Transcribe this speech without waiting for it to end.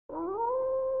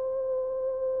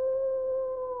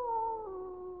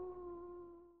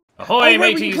Ahoy, right,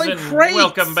 mateys, and crates.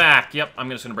 welcome back. Yep, I'm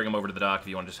just going to bring them over to the dock if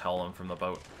you want to just haul them from the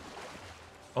boat.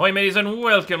 Ahoy, mateys, and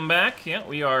welcome back. Yeah,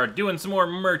 we are doing some more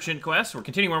merchant quests. We're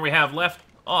continuing where we have left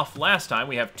off last time.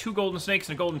 We have 2 golden snakes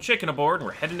and a golden chicken aboard, and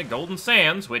we're heading to Golden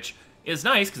Sands, which is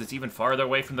nice because it's even farther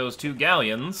away from those 2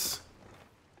 galleons.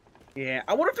 Yeah,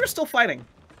 I wonder if they're still fighting.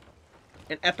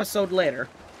 An episode later.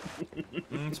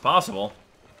 It's possible.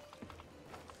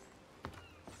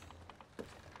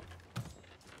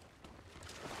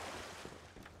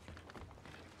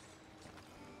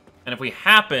 And if we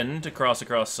happen to cross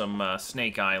across some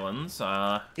snake islands,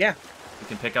 yeah, we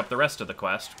can pick up the rest of the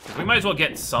quest. Because we might as well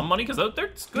get some money, because they're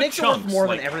good snakes chunks. are worth more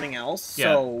than everything else.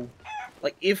 Yeah. So,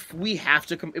 like, if we have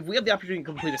to, if we have the opportunity to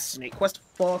complete a snake quest,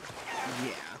 fuck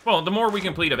yeah. Well, the more we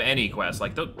complete of any quest,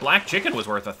 like the black chicken was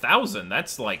worth 1,000.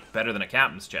 That's like better than a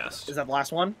captain's chest. Is that the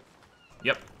last one?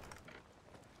 Yep.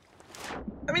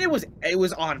 I mean, it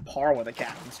was on par with a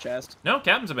captain's chest. No,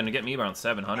 captains have been getting me around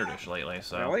 700-ish lately.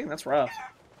 So. Really? That's rough.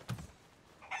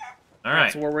 All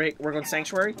right. So we're going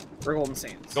Sanctuary or Golden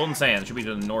Sands? Golden Sands should be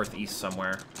to the northeast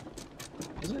somewhere.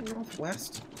 Isn't it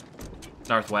northwest?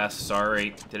 Northwest.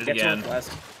 Sorry, did it It's again.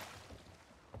 northwest.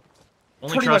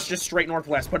 Only Pretty much just straight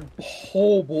northwest, but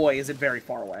oh boy, is it very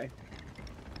far away.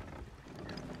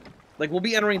 Like, we'll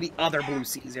be entering the other Blue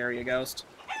Seas area, Ghost.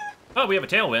 Oh, we have a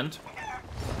tailwind.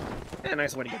 Yeah,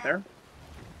 nice way to get there.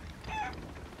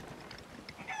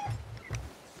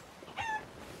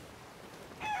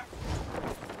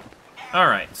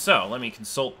 Alright, so let me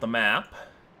consult the map.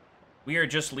 We are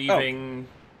just leaving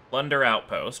Plunder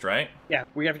Outpost, right? Yeah,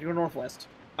 we have to go northwest.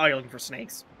 Oh, you're looking for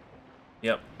snakes.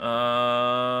 Yep.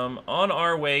 On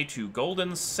our way to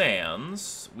Golden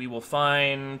Sands, we will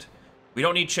find... We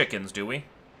don't need chickens, do we?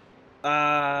 What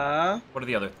are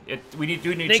the other... do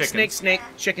need chickens. Snake,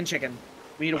 chicken.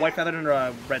 We need a white feathered and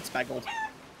a red speckled.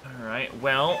 Alright,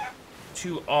 well,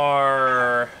 to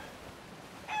our...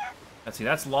 Let's see,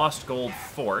 that's Lost Gold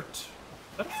Fort.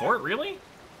 Is that a fort, really?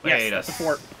 Yes, that's a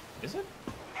fort. Is it?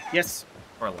 Yes.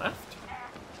 To our left?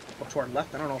 Or to our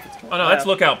left? I don't know if it's to our Oh, no, left. that's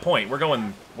Lookout Point. We're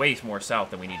going way more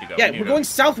south than we need to go. Yeah, we're going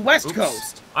southwest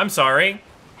coast. I'm sorry.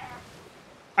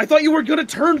 I thought you were going to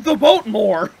turn the boat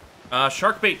more.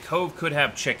 Sharkbait Cove could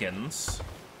have chickens.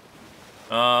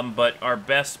 But our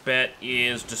best bet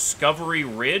is Discovery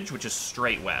Ridge, which is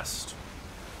straight west.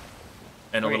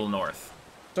 And a little north.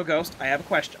 So, Ghost, I have a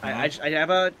question. I have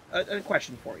a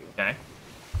question for you. Okay.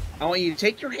 I want you to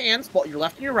take your hands, both your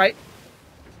left and your right.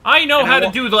 I know how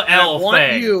to do the L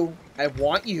thing. I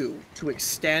want you to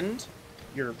extend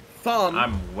your thumb.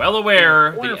 I'm well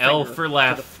aware the L for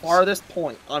left. To the farthest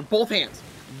point on both hands.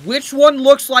 Which one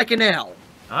looks like an L?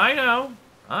 I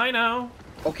know.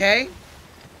 Okay?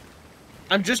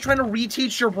 I'm just trying to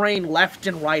reteach your brain left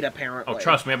and right, apparently. Oh,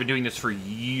 trust me, I've been doing this for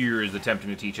years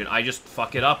attempting to teach it. I just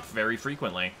fuck it up very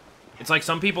frequently. It's like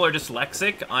some people are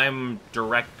dyslexic, I'm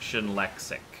direction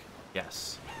lexic.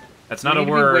 Yes. That's not a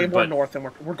word, way more north, and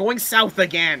we're going south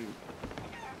again.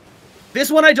 This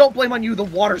one I don't blame on you, the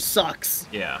water sucks.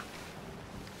 Yeah.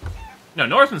 No,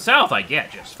 north and south I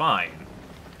get just fine.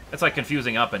 That's like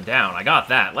confusing up and down. I got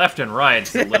that. Left and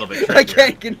right's a little bit trickier. I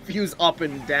can't confuse up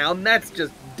and down. That's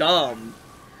just dumb.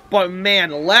 But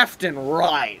man, left and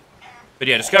right. But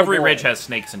yeah, Discovery Ridge has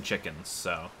snakes and chickens,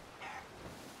 so...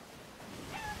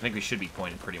 I think we should be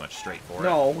pointing pretty much straight for it.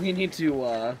 No, we need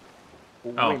to,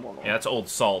 yeah, that's Old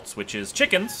Salts, which is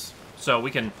chickens. So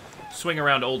we can swing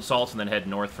around Old Salts and then head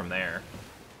north from there.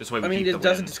 This way we keep the wind.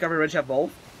 Doesn't Discovery Ridge have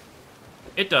both?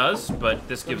 It does, but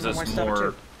this gives us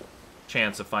more too.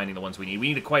 chance of finding the ones we need.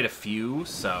 We need quite a few,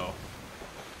 so...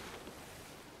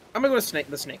 I'm gonna go to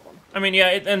the snake one. I mean, yeah,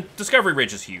 and Discovery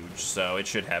Ridge is huge, so it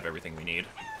should have everything we need.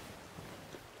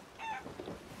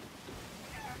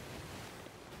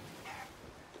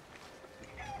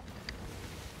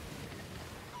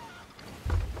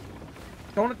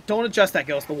 Don't adjust that,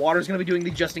 Ghost. The water's gonna be doing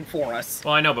the adjusting for us.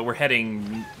 Well, I know, but we're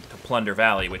heading to Plunder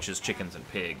Valley, which is chickens and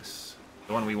pigs.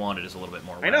 The one we wanted is a little bit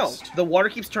more west. I know. The water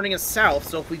keeps turning us south,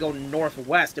 so if we go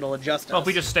northwest, it'll adjust us. Well, if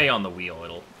we just stay on the wheel,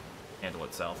 it'll handle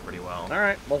itself pretty well.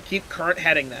 Alright, we'll keep current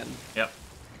heading then. Yep.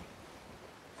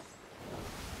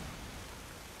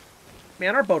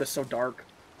 Man, our boat is so dark.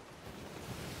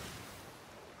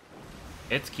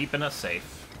 It's keeping us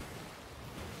safe.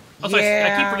 Also,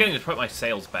 yeah. I keep forgetting to put my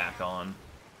sails back on.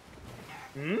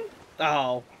 Hmm?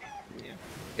 Oh. Yeah.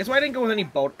 That's why I didn't go with any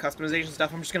boat customization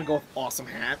stuff. I'm just gonna go with awesome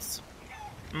hats.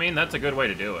 I mean, that's a good way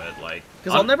to do it, like...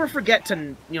 Because I'll never forget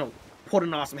to, put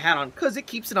an awesome hat on, because it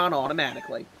keeps it on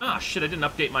automatically. Ah, shit, I didn't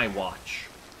update my watch.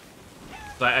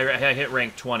 So I hit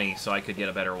rank 20, so I could get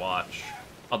a better watch.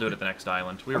 I'll do it at the next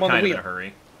island. We were kind of in a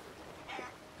hurry.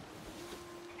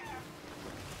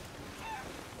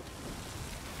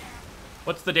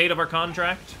 What's the date of our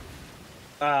contract?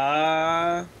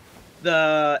 The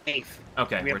 8th.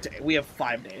 Okay. We have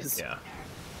 5 days. Yeah.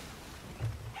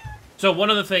 So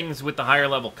one of the things with the higher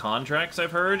level contracts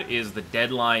I've heard is the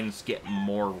deadlines get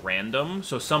more random.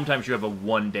 So sometimes you have a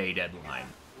 1-day deadline.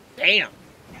 Damn.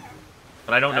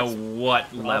 But I don't know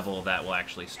what level that will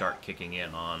actually start kicking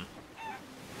in on.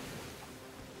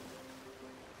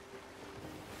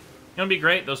 It'll be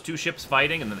great, those 2 ships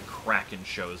fighting, and then the Kraken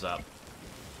shows up.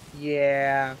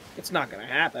 Yeah, it's not gonna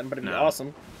happen, but it'd be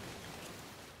awesome.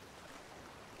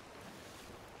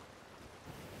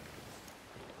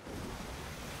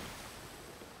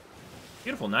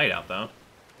 Beautiful night out, though.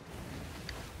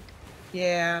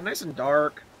 Yeah, nice and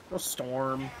dark. No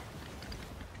storm.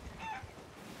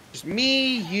 Just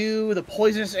me, you, the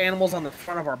poisonous animals on the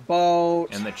front of our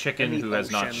boat. And the chicken who has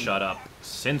not shut up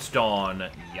since dawn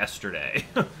yesterday.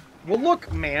 Well,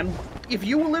 look, man. If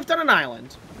you lived on an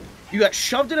island, you got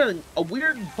shoved in a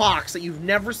weird box that you've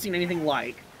never seen anything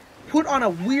like, put on a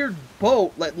weird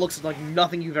boat that looks like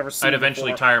nothing you've ever seen I'd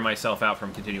eventually before. tire myself out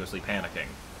from continuously panicking.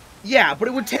 Yeah, but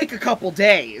it would take a couple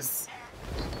days.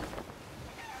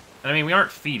 I mean, we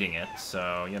aren't feeding it,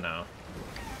 so, you know.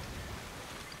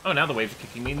 Oh, now the waves are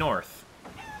kicking me north.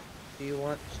 Do you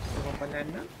want a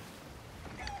banana?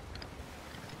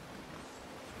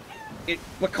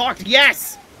 We're cocked,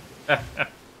 yes!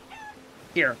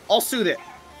 Here, I'll soothe it.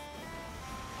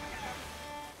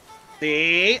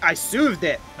 See? I soothed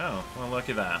it. Oh, well, look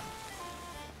at that.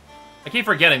 I keep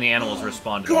forgetting the animals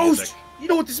respond to Ghost! music. You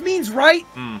know what this means, right?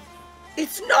 Hmm.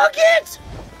 It's Nugget!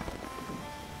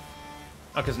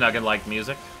 Oh, because Nugget liked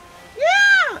music?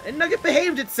 Yeah! And Nugget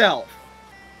behaved itself.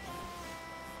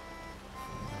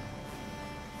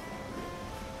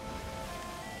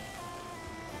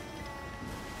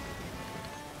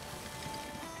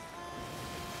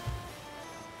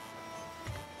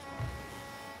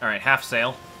 Alright, half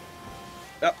sail.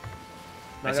 Yep.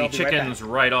 I see chickens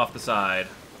right off the side.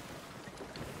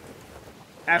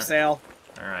 Half sail.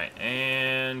 Alright,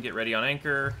 and get ready on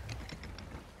anchor.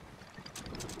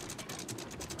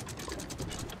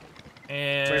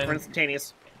 And wait for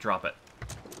instantaneous. Drop it.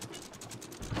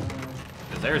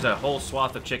 There's a whole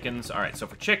swath of chickens. Alright, so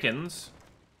for chickens...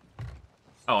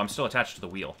 Oh, I'm still attached to the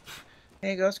wheel.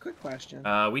 Hey, Ghost, quick question.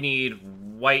 We need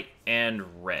white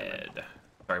and red.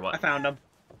 Sorry, what? I found them.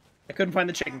 I couldn't find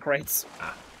the chicken crates.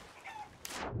 Ah.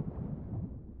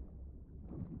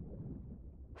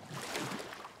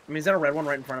 I mean, is that a red one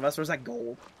right in front of us, or is that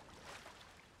gold?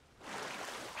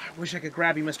 I wish I could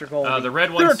grab you, Mr. Gold. The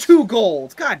red ones... There are 2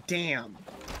 golds! God damn!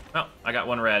 Oh, I got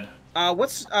 1 red.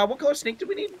 What color snake do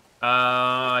we need?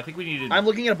 I think we needed... I'm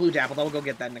looking at a blue dapple. I'll go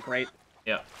get that in the crate.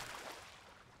 Yeah.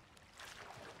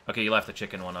 Okay, you left the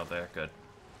chicken one up there. Good.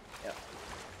 Yep.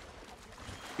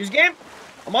 Use game.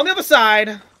 I'm on the other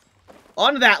side.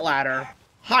 On that ladder.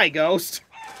 Hi, Ghost.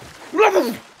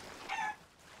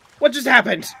 What just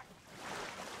happened?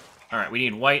 Alright, we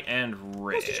need white and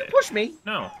red. Ghost, did you push me?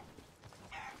 No.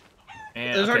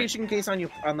 And, There's already a chicken case on you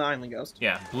on the island, Ghost.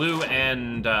 Yeah, blue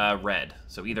and red.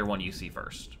 So either one you see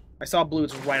first. I saw blue.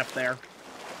 It's right up there.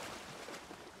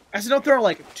 I said, don't there are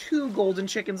like 2 golden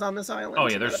chickens on this island? Oh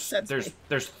yeah, That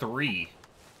there's 3.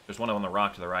 There's one on the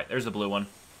rock to the right. There's the blue one.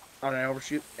 Oh, did I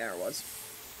overshoot? There it was.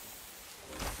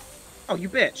 Oh, you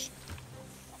bitch.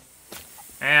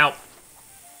 Ow.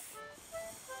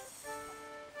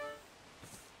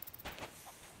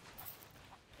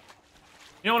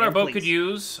 You know what our boat could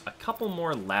use? A couple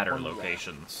more ladder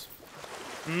locations.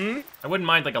 Hmm? I wouldn't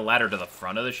mind like a ladder to the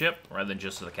front of the ship, rather than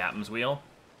just to the captain's wheel.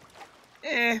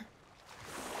 Eh.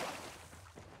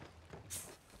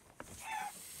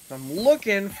 I'm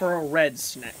looking for a red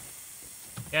snake.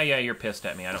 Yeah, you're pissed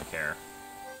at me. I don't care.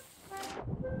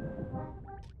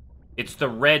 It's the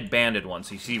red banded one,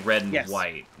 so you see red and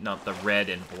white, not the red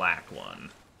and black one.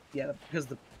 Yeah, because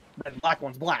the red and black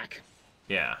one's black.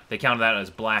 Yeah, they count that as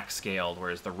black scaled,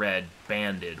 whereas the red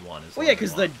banded one is. Well, yeah,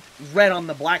 because the red on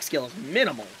the black scale is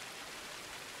minimal.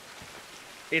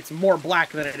 It's more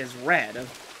black than it is red.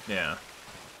 Yeah.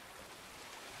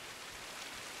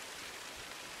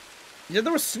 Yeah,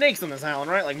 there were snakes on this island,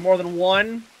 right? Like more than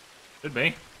one. Could be.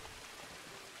 I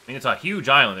mean, it's a huge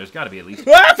island. There's got to be at least.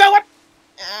 Ah, I found one!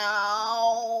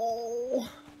 Ow!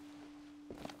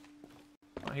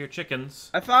 I hear chickens.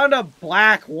 I found a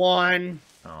black one.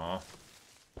 Oh.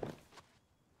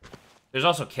 There's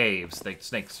also caves.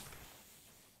 Snakes.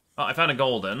 Oh, I found a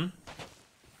golden.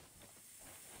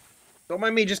 Don't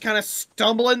mind me just kind of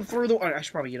stumbling through the... I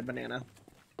should probably eat a banana.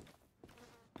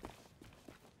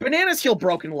 Bananas heal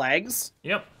broken legs.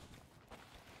 Yep.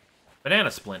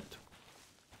 Banana splint.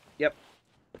 Yep.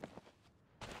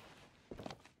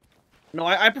 No,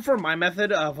 I prefer my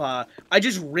method of, I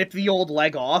just rip the old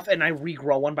leg off and I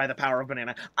regrow one by the power of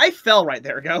banana. I fell right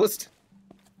there, Ghost.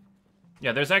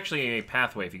 Yeah, there's actually a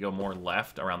pathway if you go more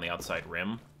left around the outside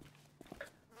rim.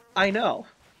 I know.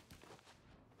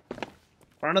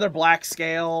 Found another black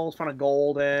scale, found a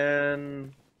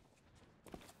golden.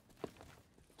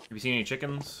 Have you seen any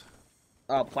chickens?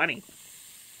 Plenty.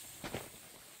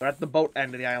 They're at the boat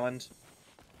end of the island.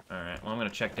 Alright, well I'm gonna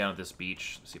check down at this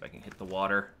beach, see if I can hit the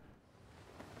water.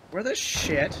 Where the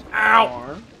shit Ow!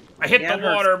 are... I hit the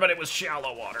water, but it was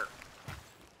shallow water.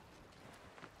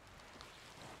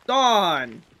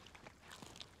 Dawn!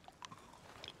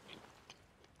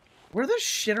 Where the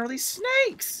shit are these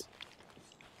snakes?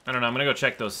 I don't know, I'm gonna go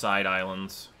check those side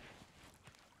islands.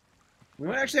 We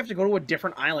might actually have to go to a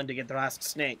different island to get the last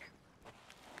snake.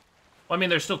 Well, I mean,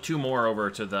 there's still 2 more over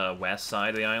to the west side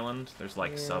of the island. There's,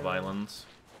 like, sub-islands.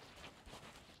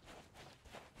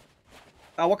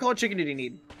 What color chicken did you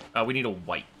need? We need a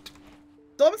white.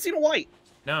 Still haven't seen a white.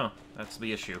 No, that's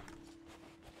the issue.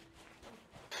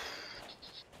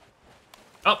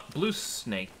 Oh, blue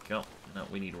snake. Oh, no,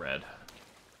 we need red.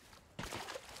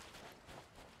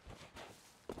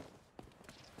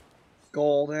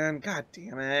 Golden. God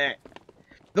damn it.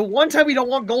 The one time we don't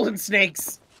want golden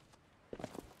snakes.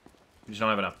 We just don't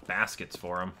have enough baskets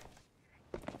for them.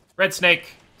 Red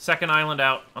snake. Second island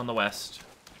out on the west.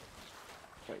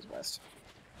 Where's west?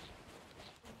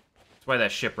 That's why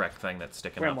that shipwreck thing that's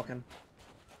sticking Where I'm up. looking.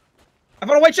 I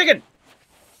found a white chicken!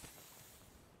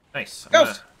 Nice.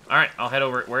 Ghost! Alright, I'll head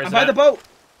over. Where is I'm that? by the boat.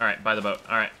 Alright, by the boat.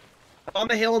 Alright. On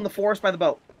the hill in the forest by the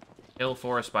boat. Hill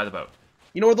forest by the boat.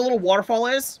 You know where the little waterfall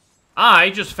is? I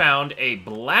just found a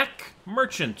black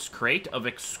merchant's crate of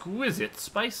exquisite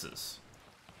spices.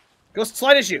 Ghost,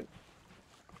 slight issue.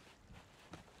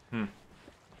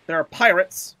 There are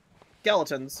pirates,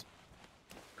 skeletons,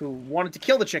 who wanted to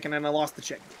kill the chicken, and I lost the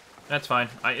chicken. That's fine.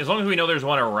 As long as we know there's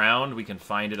one around, we can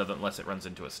find it unless it runs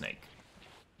into a snake.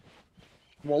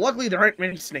 Well, luckily there aren't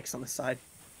many snakes on this side.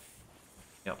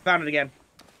 Yep. Found it again.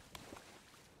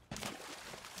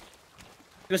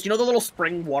 Because you know the little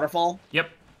spring waterfall? Yep.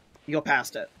 You go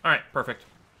past it. Alright, perfect.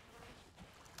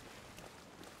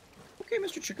 Okay,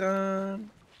 Mr. Chicken.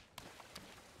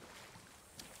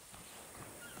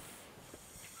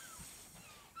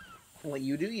 I'll let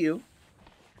you do you.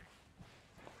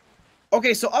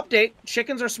 Okay, so update.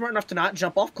 Chickens are smart enough to not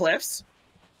jump off cliffs.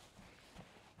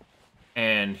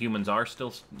 And humans are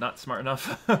still not smart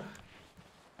enough. I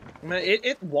mean,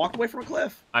 it walked away from a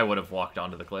cliff. I would have walked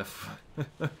onto the cliff.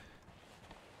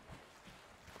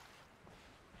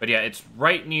 But yeah, it's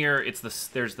right near.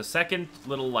 There's the second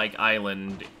little like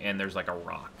island, and there's like a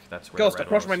rock. That's where Ghost, the red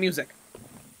approach was. my music.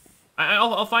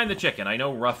 I'll find the chicken. I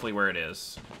know roughly where it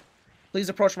is. Please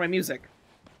approach my music.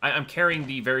 I'm carrying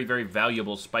the very, very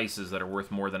valuable spices that are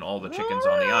worth more than all the chickens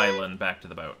on the island back to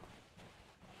the boat.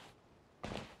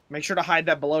 Make sure to hide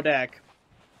that below deck.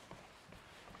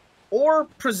 Or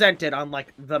present it on,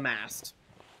 like, the mast.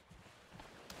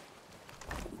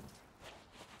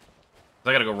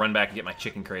 I gotta go run back and get my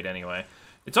chicken crate anyway.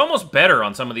 It's almost better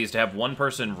on some of these to have one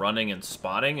person running and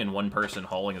spotting and one person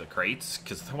hauling the crates,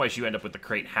 because otherwise you end up with the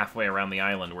crate halfway around the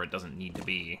island where it doesn't need to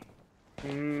be.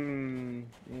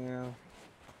 Yeah.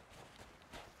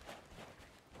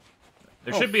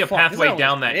 There should be a pathway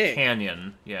down that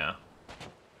canyon, yeah.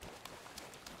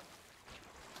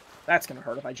 That's gonna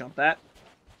hurt if I jump that.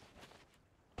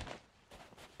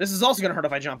 This is also gonna hurt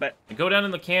if I jump it. And go down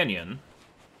in the canyon,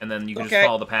 and then you can just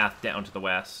follow the path down to the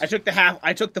west. I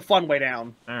took the fun way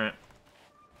down. Alright.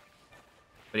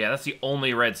 But yeah, that's the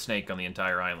only red snake on the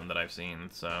entire island that I've seen,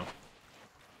 so...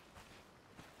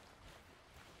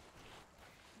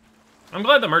 I'm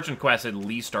glad the merchant quests at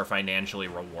least are financially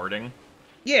rewarding.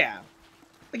 Yeah.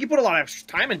 Like, you put a lot of extra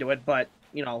time into it, but,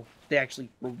 you know, they actually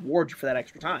reward you for that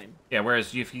extra time. Yeah, whereas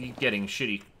if you keep getting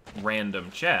shitty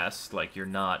random chests, like, you're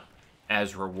not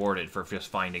as rewarded for just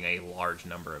finding a large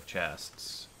number of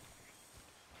chests.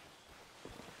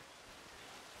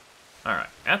 Alright,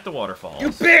 at the waterfalls. You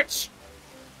bitch!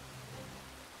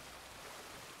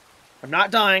 I'm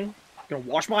not dying. I'm gonna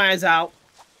wash my eyes out.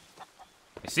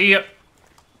 I see you.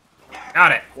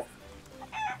 Got it.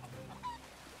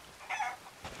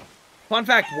 Fun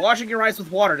fact, washing your eyes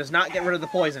with water does not get rid of the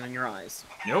poison in your eyes.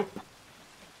 Nope.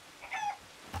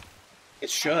 It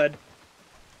should.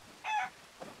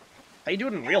 How you do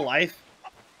it in real life?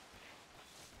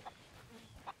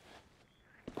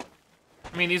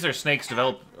 I mean, these are snakes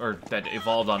that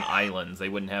evolved on islands. They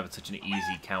wouldn't have such an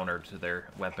easy counter to their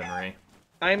weaponry.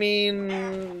 I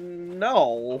mean,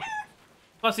 no.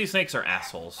 Plus, these snakes are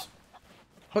assholes.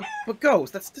 But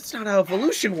Ghost, that's not how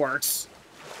evolution works.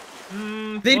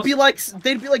 They'd be like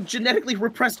genetically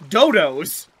repressed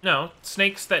dodos. No,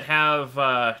 snakes that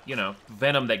have, you know,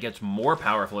 venom that gets more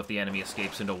powerful if the enemy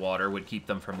escapes into water would keep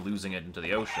them from losing it into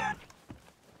the ocean.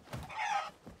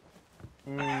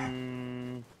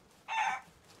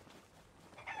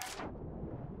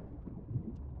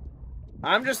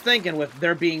 I'm just thinking, with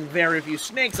there being very few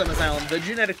snakes on this island, the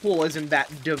genetic pool isn't that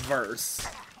diverse.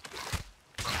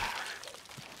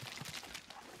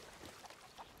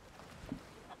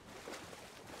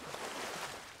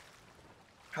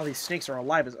 How these snakes are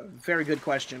alive is a very good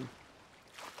question.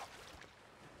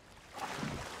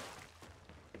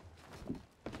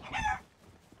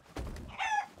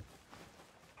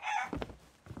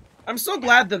 I'm so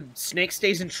glad the snake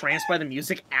stays entranced by the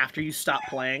music after you stop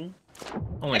playing.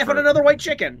 Only I found another white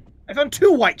chicken. I found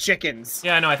 2 white chickens.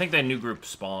 Yeah, no, I think that new group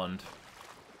spawned.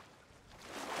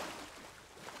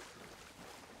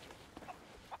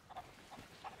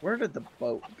 Where did the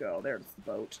boat go? There's the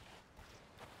boat.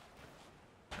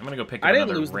 I'm gonna go pick up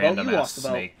another random-ass the boat.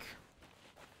 snake.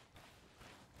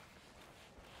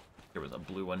 There was a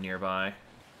blue one nearby.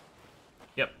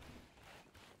 Yep.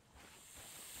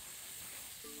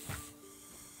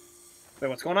 Wait,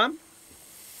 what's going on?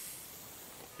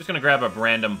 Just gonna grab a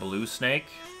random blue snake.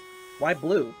 Why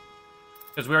blue?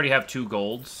 Because we already have 2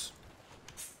 golds.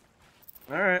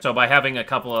 Alright. So by having a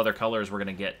couple other colors, we're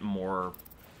gonna get more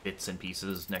bits and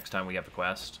pieces next time we have a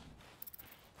quest.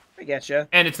 I getcha.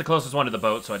 And it's the closest one to the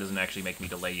boat, so it doesn't actually make me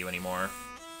delay you anymore.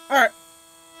 Alright.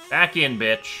 Back in,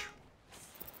 bitch.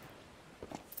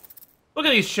 Look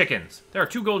at these chickens. There are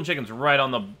 2 golden chickens right on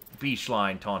the beach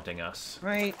line taunting us.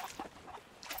 Right.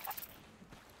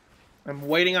 I'm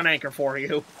waiting on anchor for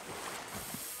you.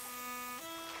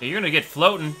 Yeah, you're gonna get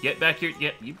floating. Get back here. Yeah,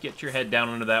 you get your head down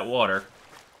under that water.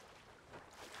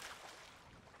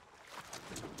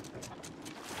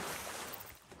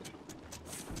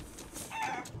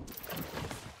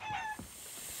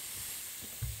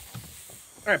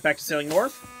 Alright, back to sailing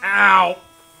north. Ow!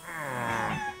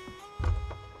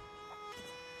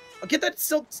 I'll get that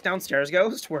silk downstairs,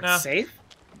 Ghost, where Nah. it's safe.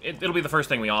 It'll be the first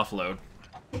thing we offload.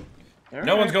 All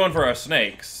No right. one's going for our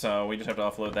snakes, so we just have to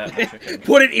offload that chicken.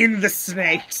 Put it in the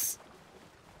snakes.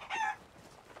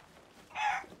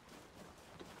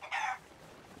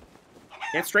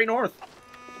 It's straight north.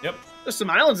 Yep. There's some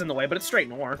islands in the way, but it's straight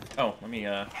north. Oh, let me,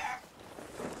 Oh,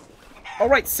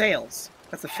 right, sails.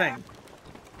 That's the thing.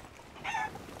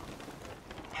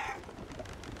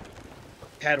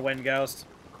 Headwind, Ghost.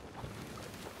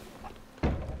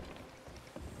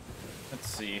 let's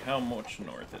see. How much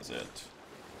north is it?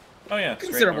 Oh, yeah. straight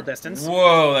Considerable north. distance.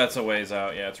 Whoa, that's a ways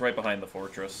out. Yeah, it's right behind the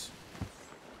fortress.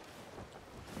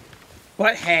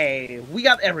 But hey, we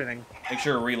got everything. Make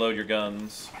sure to reload your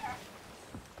guns.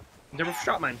 Never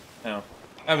shot mine. No.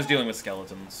 I was dealing with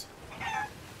skeletons.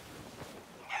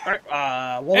 Alright,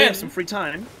 well, we have some free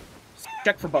time.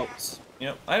 Check for boats.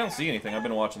 Yep, I don't see anything. I've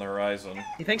been watching the horizon.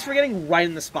 Hey, thanks for getting right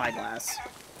in the spyglass.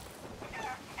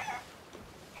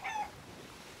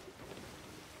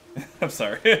 I'm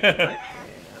sorry. I'm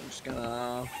just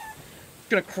gonna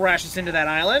crash us into that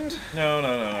island. No,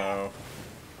 no, no, no.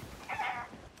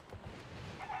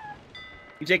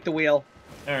 You take the wheel.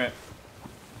 Alright.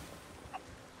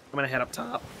 I'm gonna head up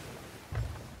top.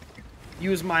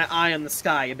 Use my eye on the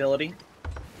sky ability.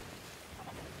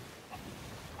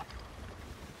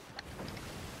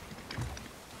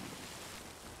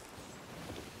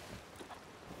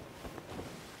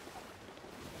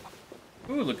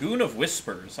 Ooh, Lagoon of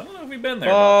Whispers. I don't know if we've been there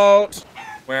Boat. much.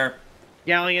 Where?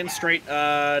 Galleon straight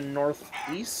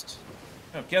northeast.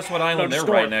 Oh, guess what island No, they're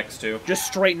just right north. next to. Just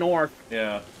straight north.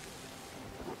 Yeah.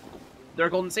 They're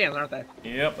golden sands, aren't they?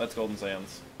 Yep, that's Golden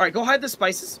Sands. Alright, go hide the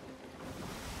spices.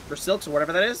 Or silks, or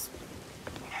whatever that is.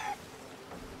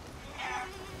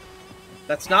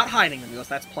 That's not hiding them,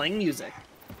 that's playing music.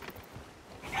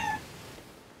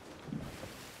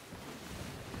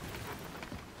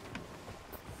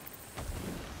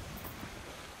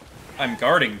 I'm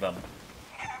guarding them.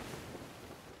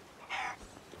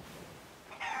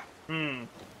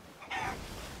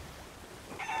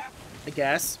 I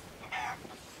guess.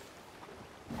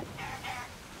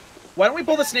 Why don't we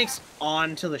pull the snakes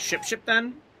onto the ship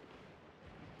then?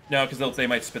 No, because they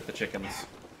might spit the chickens.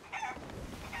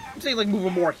 I'm saying, like, move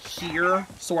them more here,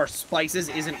 so our spices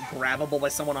isn't grabbable by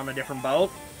someone on a different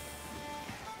boat.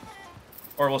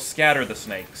 Or we'll scatter the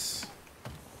snakes.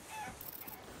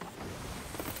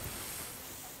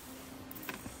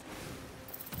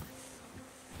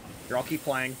 Here, I'll keep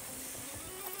playing.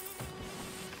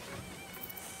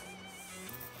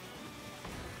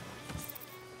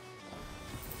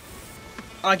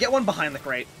 Get one behind the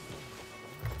crate.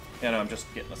 Yeah, no, I'm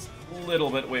just getting us a little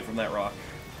bit away from that rock.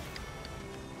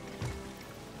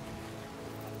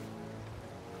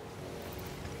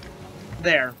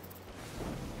 There.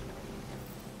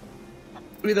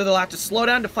 Either they'll have to slow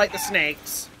down to fight the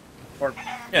snakes, or...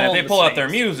 Yeah, if they pull out their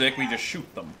music, we just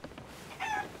shoot them.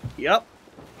 Yep.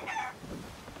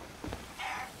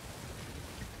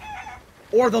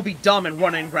 Or they'll be dumb and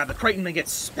run in and grab the Kraken and get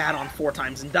spat on 4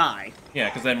 times and die. Yeah,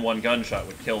 because then one gunshot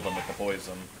would kill them with the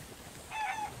poison.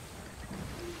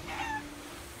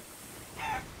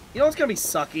 You know what's gonna be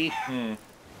sucky? Hmm.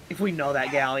 If we know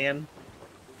that galleon.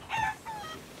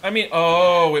 I mean,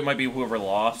 oh, it might be whoever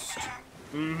lost.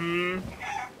 Mm-hmm.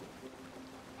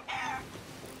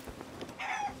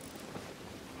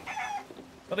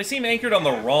 But they seem anchored on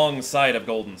the wrong side of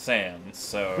Golden Sands,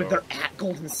 so... But they're at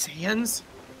Golden Sands?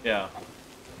 Yeah.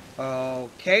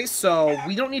 Okay, so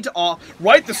we don't need to all...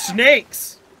 Right, the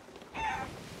snakes!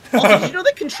 Also, did you know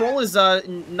that control is,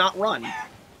 not run?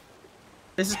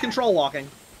 This is control walking.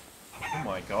 Oh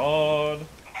my god.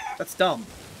 That's dumb.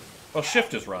 Well,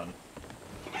 shift is run.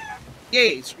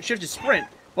 Yeah, shift is sprint.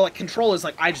 But, like, control is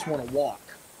like, I just want to walk.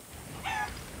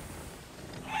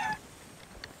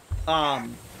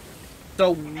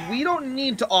 So we don't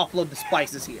need to offload the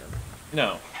spices here.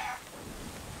 No.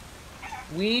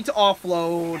 We need to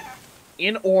offload,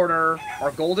 in order,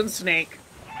 our golden snake,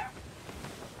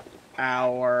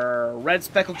 our red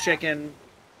speckled chicken,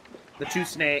 the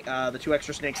 2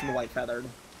 extra snakes, and the white feathered.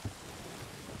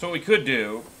 So what we could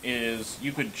do is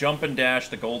you could jump and dash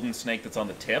the golden snake that's on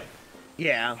the tip,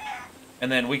 Yeah.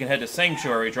 and then we can head to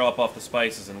Sanctuary, drop off the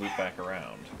spices, and loop back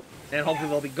around. And hopefully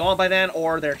they'll be gone by then,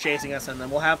 or they're chasing us, and then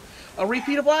we'll have a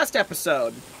repeat of last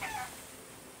episode.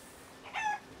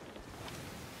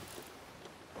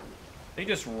 They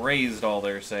just raised all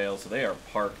their sails, so they are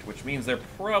parked, which means they're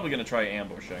probably going to try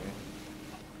ambushing.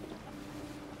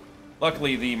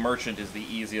 Luckily, the merchant is the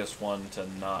easiest one to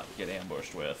not get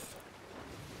ambushed with.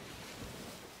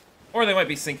 Or they might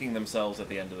be sinking themselves at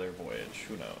the end of their voyage.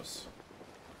 Who knows?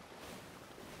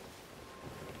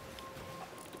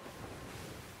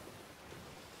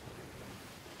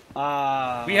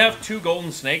 We have 2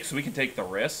 golden snakes, so we can take the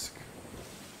risk.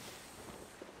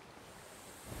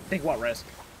 Take what risk?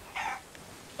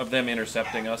 Of them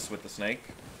intercepting us with the snake.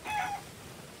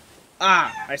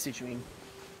 Ah, I see what you mean.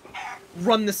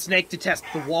 Run the snake to test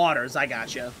the waters, I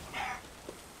gotcha.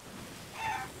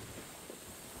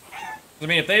 I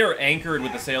mean, if they are anchored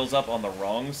with the sails up on the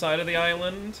wrong side of the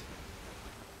island,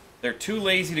 they're too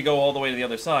lazy to go all the way to the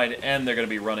other side, and they're going to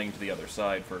be running to the other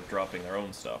side for dropping their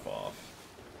own stuff off.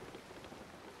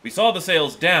 We saw the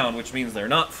sails down, which means they're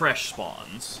not fresh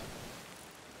spawns.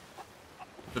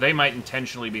 So they might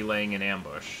intentionally be laying in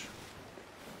ambush.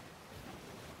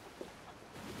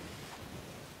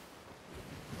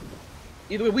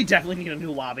 Either way, we definitely need a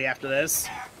new lobby after this.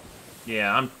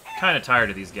 Yeah, I'm kind of tired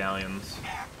of these galleons.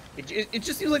 It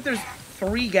just seems like there's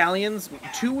 3 galleons,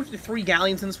 2 to 3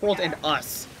 galleons in this world, and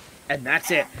us. And that's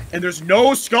it. And there's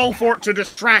no skull fort to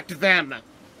distract them.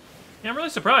 Yeah, I'm really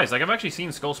surprised. Like, I've actually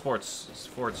seen Skull forts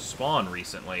spawn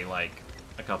recently, like,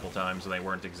 a couple times when they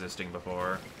weren't existing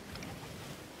before.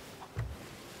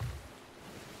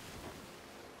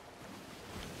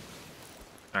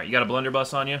 Alright, you got a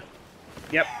blunderbuss on you?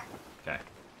 Yep. Okay.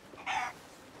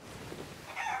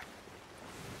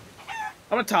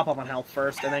 I'm gonna top up on health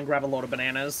first, and then grab a load of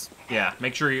bananas. Yeah,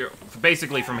 make sure you're...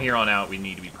 Basically, from here on out, we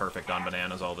need to be perfect on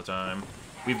bananas all the time.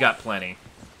 We've got plenty.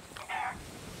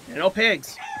 And no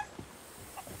pigs.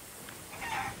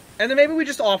 And then maybe we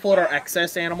just offload our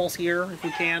excess animals here, if we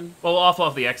can. Well, we'll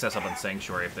offload the excess up on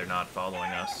Sanctuary if they're not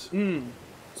following us.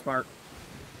 Smart.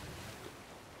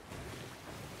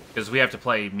 Because we have to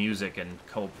play music and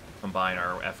combine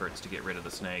our efforts to get rid of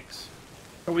the snakes.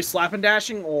 Are we slap and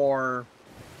dashing, or...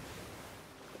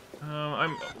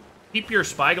 Keep your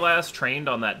spyglass trained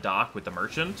on that dock with the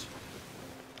merchant.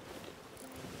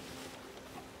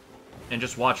 And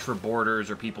just watch for boarders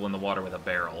or people in the water with a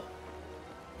barrel.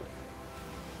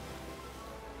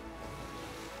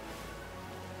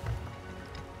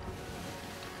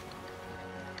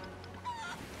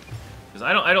 Because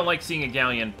I don't like seeing a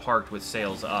galleon parked with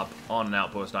sails up on an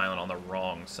outpost island on the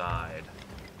wrong side.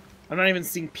 I'm not even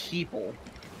seeing people.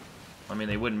 I mean,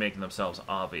 they wouldn't make themselves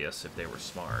obvious if they were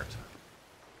smart.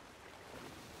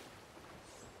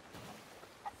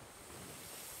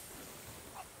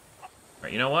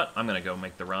 Alright, you know what? I'm gonna go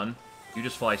make the run. You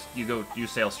just fly, you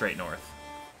sail straight north.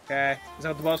 Okay. Is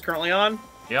that what the boat's currently on?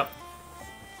 Yep.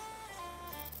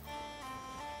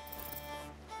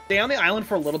 Stay on the island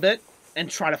for a little bit, and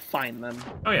try to find them.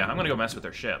 Oh yeah, I'm gonna go mess with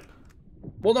their ship.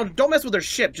 Well, no, don't mess with their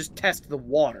ship, just test the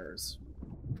waters.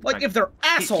 Like, Right. if they're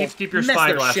assholes, Keep your mess their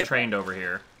spyglass shit trained over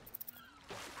here.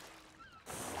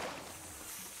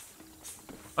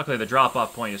 Luckily, the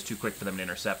drop-off point is too quick for them to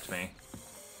intercept me.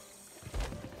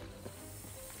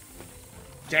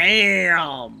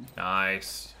 Damn!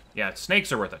 Nice. Yeah,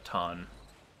 snakes are worth a ton.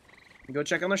 Go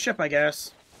check on the ship, I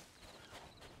guess.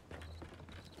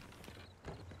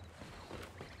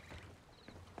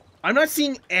 I'm not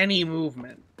seeing any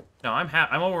movement. No,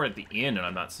 I'm over at the inn and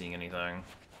I'm not seeing anything.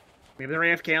 Maybe they're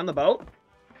AFK on the boat?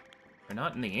 They're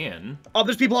not in the inn. Oh,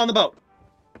 there's people on the boat.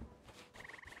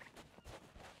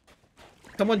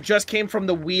 Someone just came from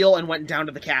the wheel and went down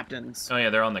to the captain's. Oh yeah,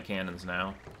 they're on the cannons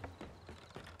now.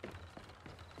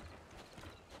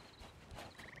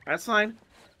 That's fine.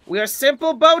 We are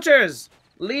simple boaters,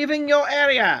 leaving your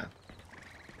area.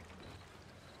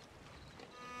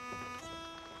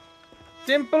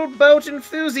 Simple boat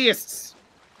enthusiasts.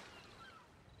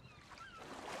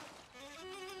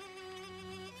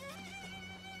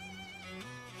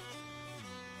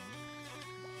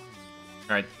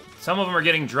 Alright, some of them are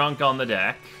getting drunk on the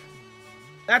deck.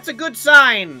 That's a good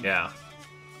sign. Yeah.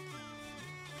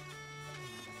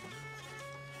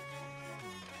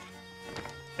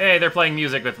 Hey, they're playing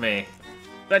music with me.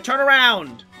 But turn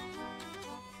around.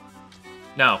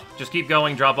 No, just keep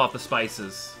going, drop off the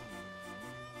spices.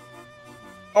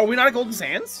 Are we not at Golden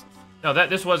Sands? No,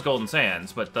 this was Golden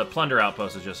Sands, but the plunder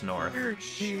outpost is just north.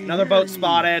 Another boat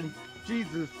spotted.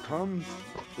 Jesus comes.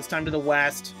 This time to the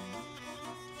west.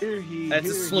 It's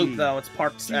a sloop, though. It's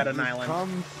parked at an island.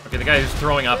 Comes. Okay, the guy who's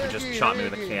throwing up just shot me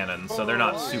with a cannon, so they're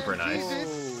not super nice.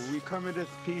 Oh, we come in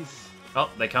peace. Oh,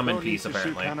 they come in No need peace, to shoot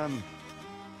apparently. cannon.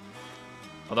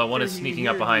 Although one is sneaking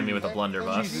up behind me with a Jesus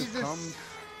blunderbuss. comes.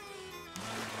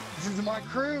 This is my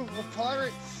crew. We're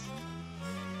pirates.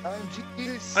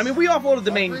 Jesus. I mean, we offloaded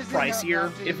the main price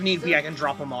here. If need be, I can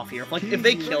drop them off here. Like, if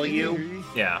they kill you...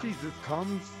 Yeah. Jesus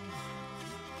comes.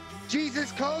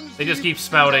 Jesus comes. They just Do you keep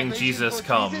spouting, salvation Jesus for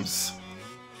comes. Jesus?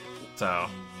 So,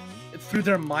 Through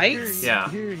their mics? yeah.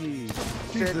 Hear ye.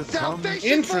 Jesus comes.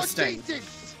 Salvation Interesting. for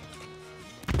Jesus.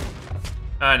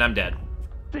 And I'm dead.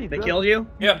 They killed you?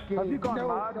 Yep. Have you gone No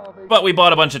mad? salvation. But we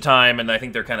bought a bunch of time, and I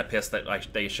think they're kind of pissed that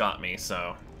they shot me,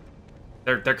 so...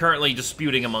 They're currently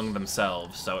disputing among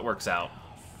themselves, so it works out.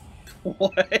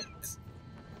 What?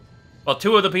 Well,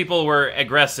 two of the people were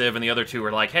aggressive, and the other two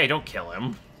were like, hey, don't kill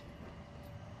him.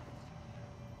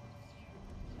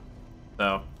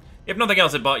 So, if nothing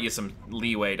else, it bought you some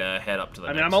leeway to head up to the I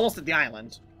mean, next. I'm almost at the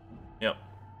island. Yep.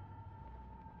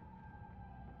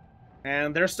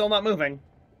 And they're still not moving.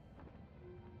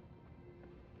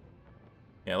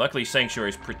 Yeah, luckily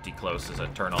Sanctuary's pretty close as a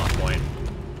turn-off point.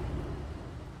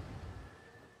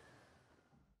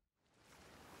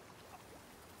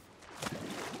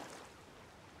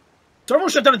 Server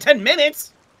shut down in 10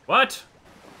 minutes? What?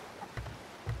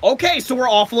 Okay, so we're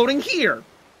offloading here.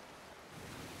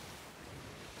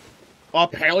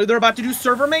 Apparently they're about to do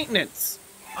server maintenance.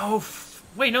 Oh,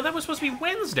 wait, no, that was supposed to be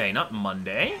Wednesday, not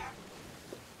Monday.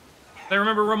 I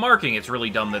remember remarking it's really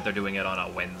dumb that they're doing it on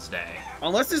a Wednesday.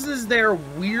 Unless this is their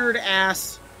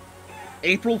weird-ass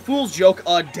April Fool's joke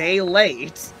a day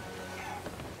late.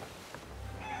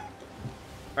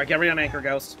 Alright, get ready on Anchor,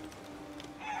 Ghost.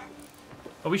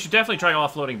 But we should definitely try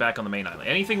offloading back on the main island.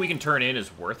 Anything we can turn in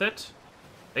is worth it.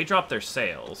 They dropped their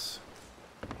sails.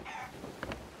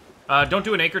 Don't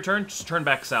do an anchor turn, just turn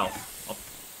back south.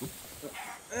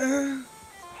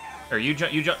 Here, you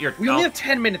jump, We only have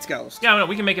 10 minutes, Ghost. Yeah, no,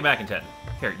 we can make it back in 10.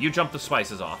 Here, you jump the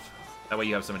spices off. That way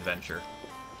you have some adventure.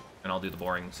 And I'll do the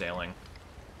boring sailing.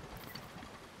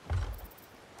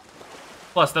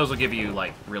 Plus, those will give you,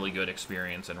 like, really good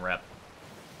experience and rep.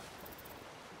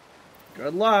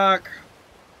 Good luck.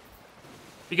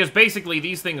 Because basically,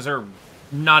 these things are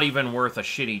not even worth a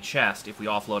shitty chest if we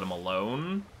offload them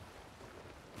alone.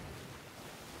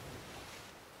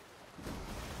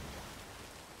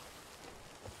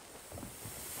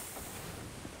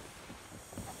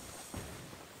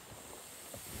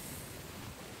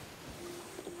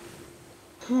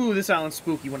 Ooh, this island's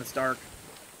spooky when it's dark.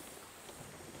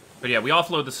 But yeah, we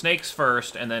offload the snakes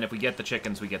first, and then if we get the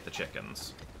chickens, we get the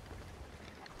chickens.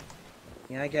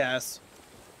 Yeah, I guess.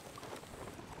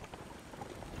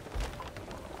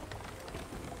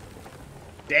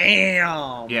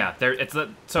 Damn! Yeah,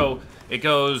 so it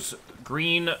goes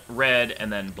green, red,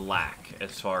 and then black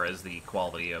as far as the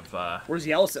quality of, Where's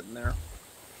yellow sitting there?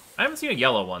 I haven't seen a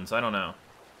yellow one, so I don't know.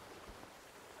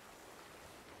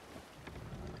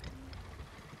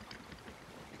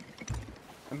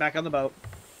 I'm back on the boat.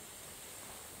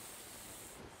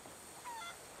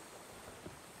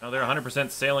 No, they're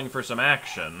 100% sailing for some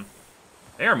action.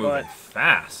 They are moving But-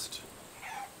 fast.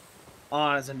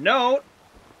 As a note,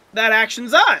 that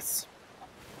action's us.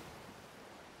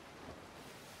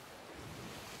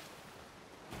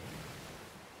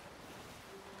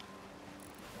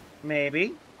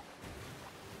 Maybe.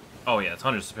 Oh yeah, it's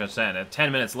 100%. At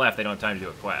 10 minutes left, they don't have time to do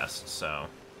a quest, so...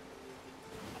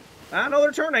 I know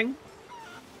they're turning.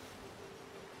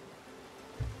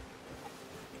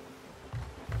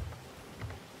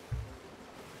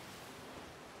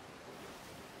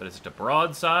 But is it a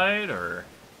broadside, or...?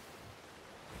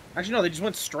 Actually, no, they just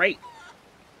went straight.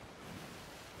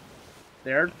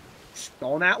 They're just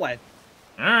going that way.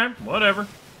 Alright, whatever.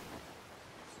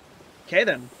 Okay,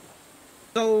 then.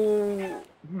 So,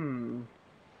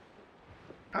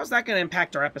 how's that going to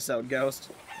impact our episode, Ghost?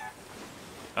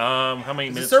 How many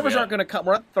minutes The servers we got? aren't going to come...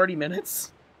 We're at 30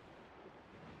 minutes.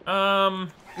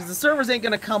 Um... Because the servers ain't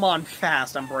going to come on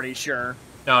fast, I'm pretty sure.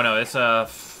 No, it's a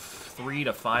 3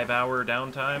 to 5 hour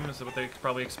downtime, is what they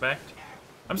probably expect.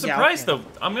 I'm surprised, okay. though.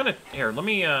 I'm gonna... Here, let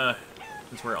me,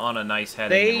 since we're on a nice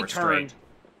heading They and we're turned. straight.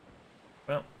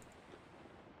 Well,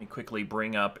 let me quickly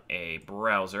bring up a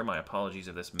browser. My apologies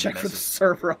if this Check for the messes...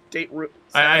 server update route.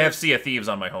 I have Sea of Thieves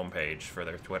on my homepage for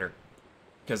their Twitter.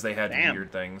 Because they had Damn.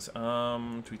 weird things.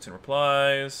 Tweets and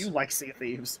replies. You like Sea of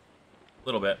Thieves. A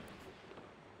little bit.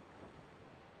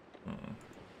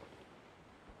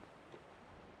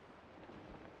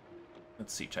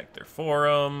 Let's see, check their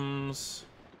forums.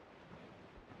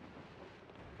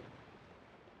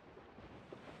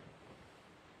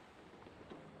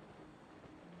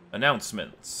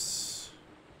 Announcements.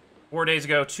 4 days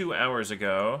ago, 2 hours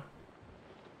ago.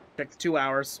 Check the 2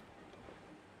 hours.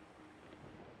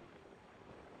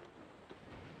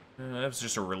 That was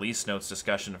just a release notes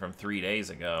discussion from 3 days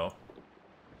ago.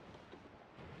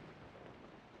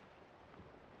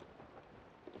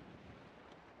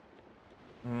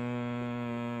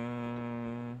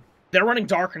 They're running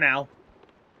dark now.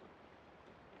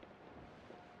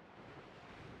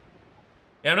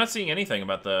 Yeah, I'm not seeing anything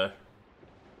about the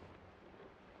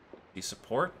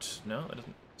support. No, it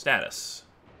doesn't. Status.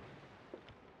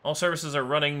 All services are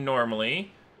running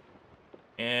normally,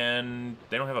 and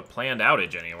they don't have a planned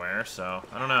outage anywhere, so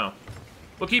I don't know.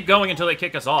 We'll keep going until they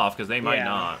kick us off, because they might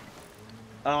not.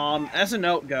 As a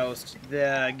note, Ghost,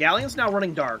 the galleon's now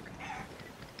running dark.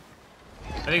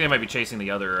 I think they might be chasing the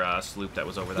other sloop that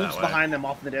was over that Sloop's way. behind them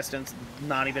off in the distance,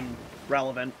 not even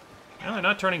relevant. No, they're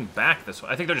not turning back this way.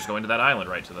 I think they're just going to that island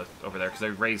right to the over there, because they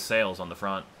raised sails on the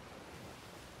front.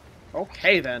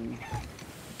 Okay, then.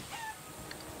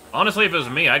 Honestly, if it was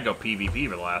me, I'd go PvP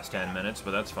for the last 10 minutes,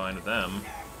 but that's fine with them.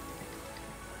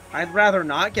 I'd rather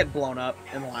not get blown up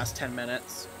in the last 10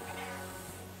 minutes.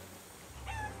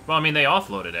 Well, I mean, they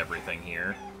offloaded everything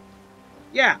here.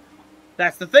 Yeah,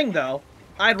 that's the thing, though.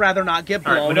 I'd rather not get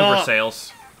blown Alright, maneuver up.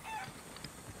 sails.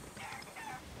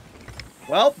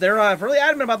 Well, they're really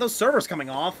adamant about those servers coming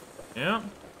off. Yeah.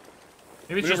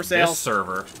 Maybe it's Maneuver just sails. this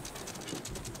server.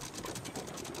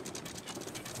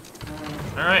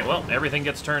 Alright, well, everything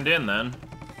gets turned in then.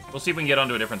 We'll see if we can get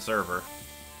onto a different server.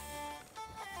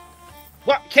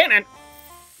 What? Cannon!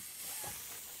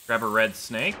 Grab a red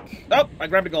snake. Oh, I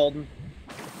grabbed a golden.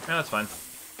 Yeah, that's fine.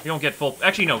 You don't get full...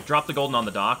 Actually, no, drop the golden on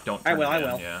the dock. Don't turn it in. I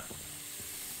will. Yeah.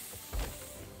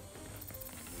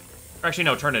 Actually,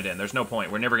 no, turn it in. There's no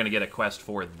point. We're never going to get a quest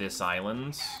for this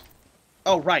island.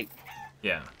 Oh, right.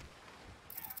 Yeah.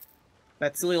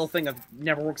 That silly little thing that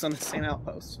never works on the same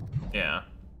outpost. Yeah.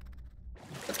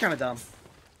 That's kind of dumb.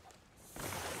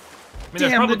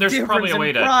 I mean, there's probably a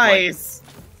way to... price.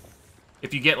 Like,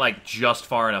 if you get, like, just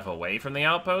far enough away from the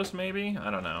outpost, maybe?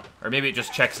 I don't know. Or maybe it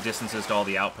just checks distances to all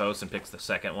the outposts and picks the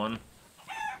second one.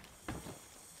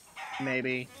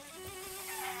 Maybe.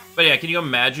 But yeah, can you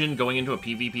imagine going into a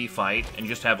PvP fight and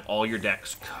just have all your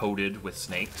decks coated with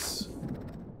snakes?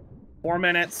 4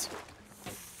 minutes.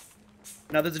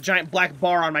 Now there's a giant black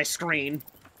bar on my screen.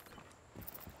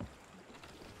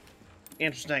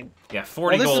 Interesting. Yeah,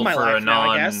 40 Well, this is gold my for a life now, I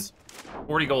non... guess.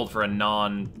 40 gold for a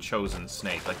non-chosen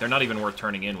snake. Like, they're not even worth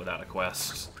turning in without a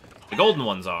quest. The golden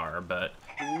ones are, but...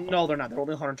 No, they're not. They're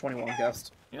only 121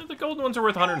 Ghost. Yeah, the golden ones are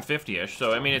worth 150-ish,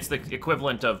 so, I mean, it's the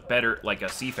equivalent of better, like, a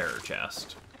seafarer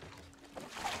chest.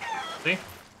 See?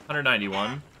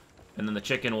 191. And then the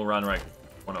chicken will run, like,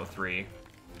 103.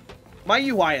 My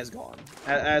UI is gone.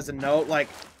 As a note, like,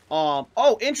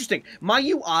 oh, interesting. My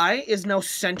UI is now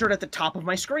centered at the top of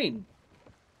my screen.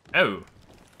 Oh.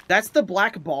 That's the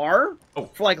black bar Oh.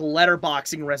 for, like,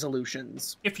 letterboxing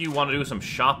resolutions. If you want to do some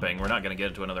shopping, we're not going to get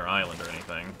into another island or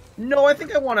anything. No, I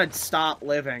think I want to stop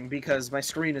living because my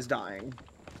screen is dying.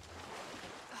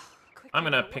 I'm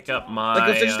going to pick up my...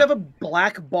 Like, I just have a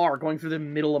black bar going through the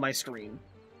middle of my screen.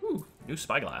 Ooh, new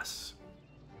spyglass.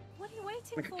 What are you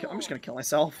waiting for? I'm just gonna kill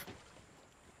myself.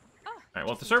 Alright,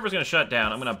 well, if the server's gonna shut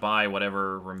down, I'm gonna buy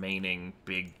whatever remaining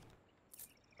big...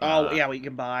 Oh, yeah, what you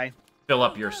can buy. Fill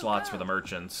up your slots for the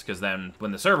merchants, because then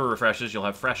when the server refreshes, you'll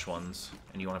have fresh ones,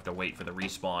 and you won't have to wait for the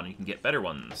respawn, you can get better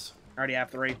ones. I already have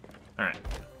 3. Alright.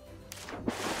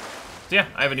 So yeah,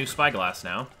 I have a new spyglass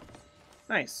now.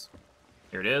 Nice.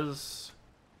 Here it is.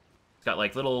 It's got,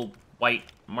 like, little white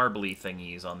marbly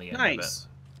thingies on the end of it. Nice.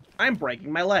 I'm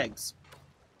breaking my legs.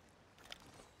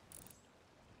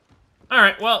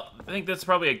 Alright, well, I think that's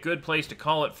probably a good place to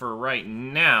call it for right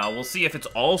now. We'll see if it's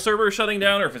all servers shutting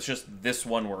down, or if it's just this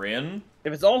one we're in.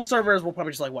 If it's all servers, we'll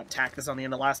probably just, like, what, tack this on the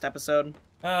end of last episode?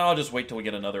 I'll just wait till we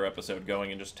get another episode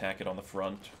going and just tack it on the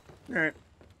front. Alright.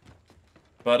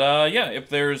 But, yeah, if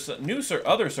there's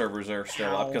other servers are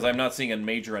still up, because I'm not seeing a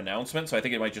major announcement, so I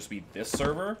think it might just be this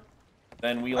server,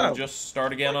 then we'll just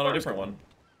start again on a different one.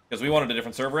 Because we wanted a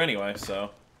different server anyway,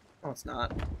 so... Oh, it's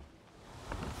not.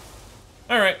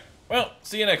 Alright, well,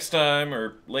 see you next time,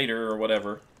 or later, or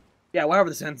whatever. Yeah, wherever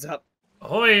this ends up.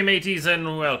 Ahoy, mateys,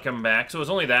 and welcome back. So it was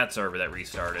only that server that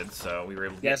restarted, so we were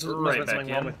able to get right back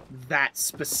in. With that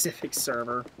specific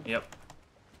server. Yep.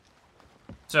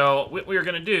 So what we're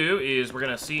going to do is we're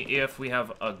going to see if we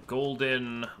have a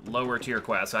golden lower tier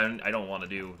quest. I don't want to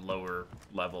do lower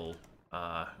level.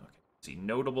 Okay. See,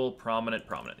 notable, prominent,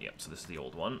 prominent. Yep, so this is the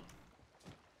old one.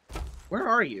 Where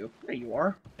are you? There you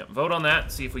are. Yep, vote on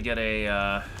that, see if we get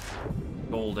a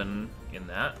golden in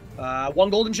that. 1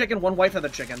 golden chicken, 1 white feather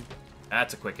chicken.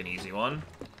 That's a quick and easy one.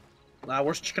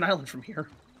 Where's Chicken Island from here?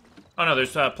 Oh no,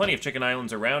 there's plenty of chicken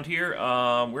islands around here.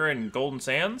 We're in Golden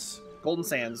Sands. Golden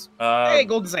Sands. Hey,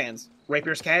 Golden Sands.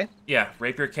 Rapier's Cay? Yeah,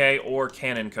 Rapier Cay or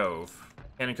Cannon Cove.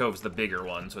 Cannon Cove's the bigger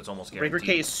one, so it's almost guaranteed.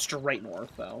 Rapier Cay is straight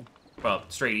north, though. Well,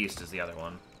 straight east is the other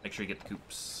one. Make sure you get the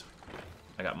coops.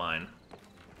 I got mine.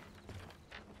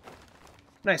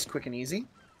 Nice, quick and easy.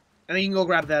 And then you can go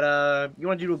grab that, you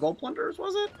want to do a gold plunders,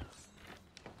 was it?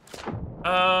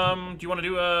 Do you want to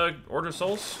do a Order of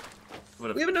Souls? We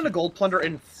haven't done a gold plunder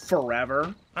in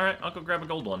forever. Alright, I'll go grab a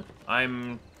gold one.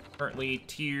 I'm currently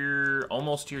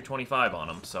almost tier 25 on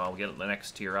them, so I'll get the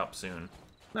next tier up soon.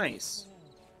 Nice.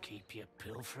 Keep your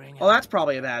pilfering. Oh, that's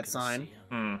probably a bad sign.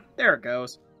 There it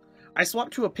goes. I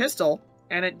swapped to a pistol,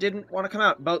 and it didn't want to come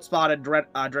out. Boat spotted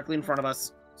directly in front of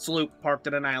us. Sloop parked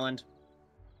at an island.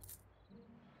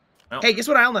 Well, hey, guess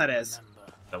what island that is?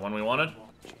 the one we wanted?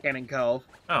 Cannon Cove.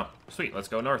 Oh, sweet. Let's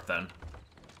go north then.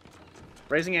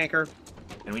 Raising anchor.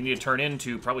 And we need to turn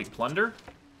into probably plunder?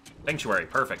 Sanctuary.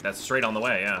 Perfect. That's straight on the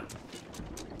way, yeah.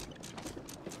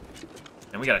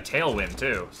 And we got a tailwind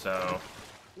too, so...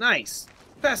 Nice.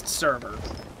 Best server.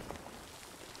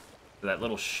 That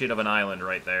little shit of an island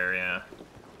right there, yeah.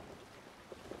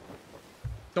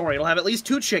 Don't worry, it'll have at least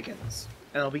 2 chickens.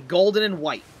 And it'll be golden and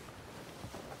white.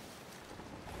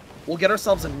 We'll get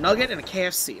ourselves a nugget and a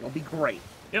KFC. It'll be great.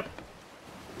 Yep.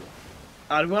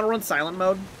 Do we want to run silent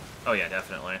mode? Oh yeah,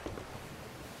 definitely.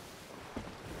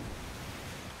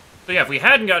 So yeah, if we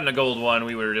hadn't gotten a gold one,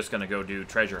 we were just gonna go do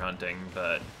treasure hunting,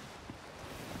 but...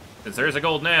 since there's a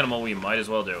golden animal, we might as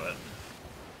well do it.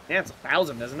 Yeah, it's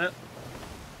 1,000, isn't it?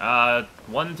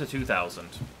 1 to 2,000.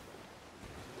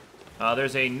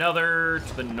 There's another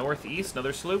to the northeast,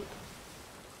 another sloop.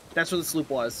 That's where the sloop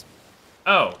was.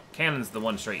 Oh, Cannon's the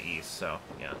one straight east, so,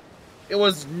 yeah. It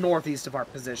was northeast of our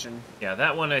position. Yeah,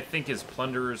 that one I think is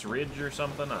Plunderer's Ridge or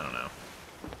something, I don't know.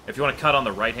 If you want to cut on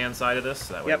the right-hand side of this,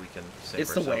 that way we can save it's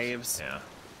ourselves. The waves. Yeah.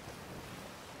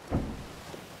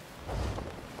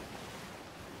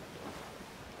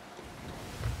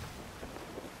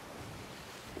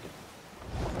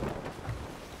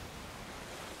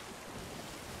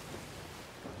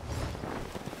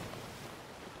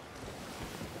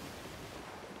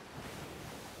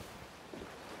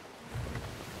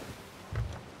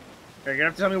 You're gonna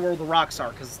have to tell me where the rocks are,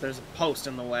 because there's a post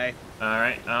in the way.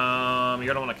 Alright,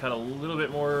 you're gonna want to cut a little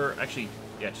bit more, actually,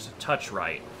 yeah, just a touch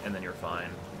right, and then you're fine.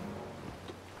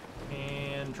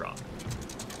 And drop.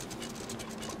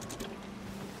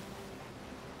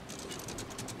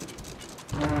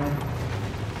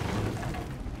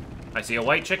 I see a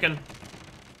white chicken.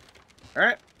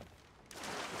 Alright.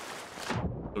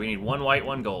 So we need 1 white,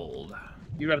 1 gold.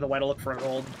 You have the white to look for a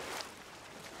gold.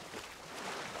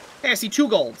 Hey, I see 2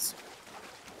 golds.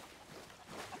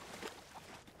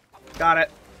 Got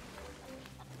it.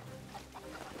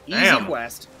 Easy Damn.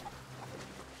 quest.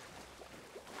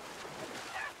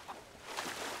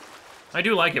 I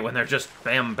do like it when they're just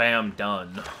bam, bam,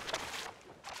 done.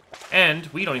 And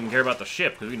we don't even care about the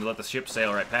ship, because we can let the ship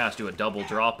sail right past, do a double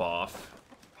drop-off.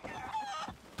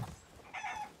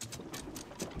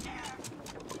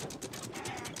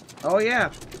 Oh,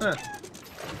 yeah. Huh.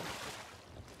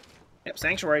 Yep,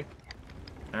 Sanctuary.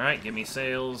 Alright, get me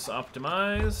sails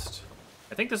optimized.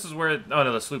 I think this is where... Oh,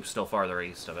 no, the sloop's still farther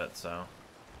east of it, so...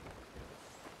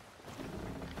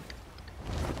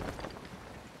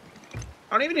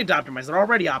 I don't even need to optimize. They're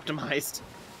already optimized.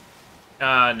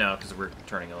 No, because we're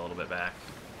turning a little bit back.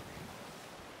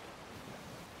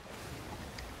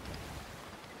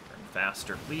 Turn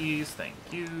faster, please. Thank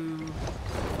you.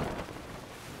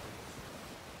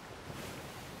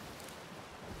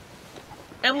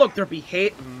 And look, they're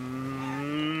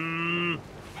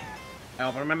I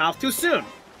opened my mouth too soon.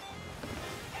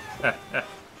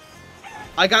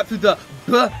 I got through the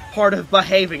B part of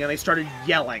behaving, and they started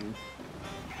yelling.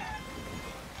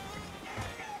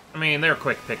 I mean, they're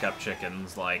quick pickup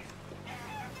chickens, like...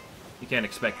 You can't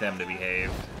expect them to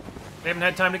behave. They haven't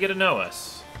had time to get to know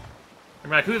us.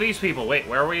 They're like, who are these people? Wait,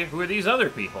 where are we? Who are these other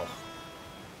people?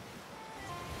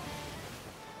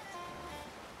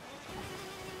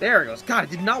 There it goes. God, I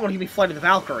did not want to give me Flight of the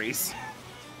Valkyries.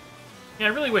 Yeah, I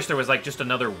really wish there was, like, just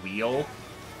another wheel.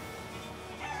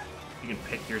 You can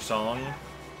pick your song.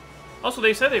 Also,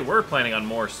 they said they were planning on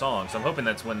more songs. I'm hoping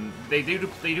that's when... They do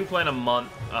plan a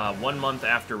month, 1 month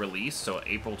after release, so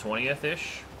April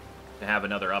 20th-ish, to have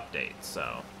another update,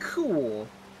 so... Cool.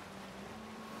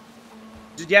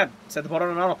 Just, yeah, set the boat on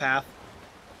an auto path.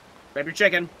 Grab your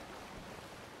chicken.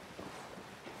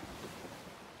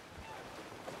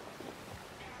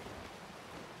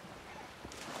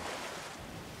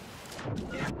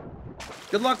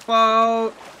 Good luck,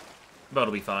 boat!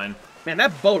 Boat'll be fine. Man,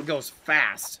 that boat goes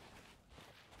fast.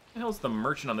 What the hell's the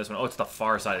merchant on this one? Oh, it's the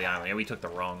far side of the island. Yeah, we took the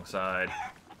wrong side.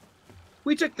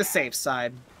 We took the safe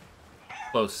side.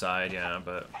 Close side, yeah,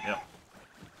 but, yep.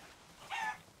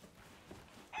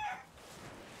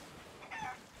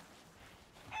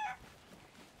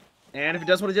 And if it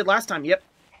does what it did last time, yep.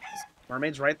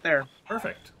 Mermaid's right there.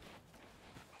 Perfect.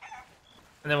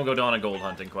 And then we'll go on a gold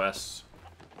hunting quest.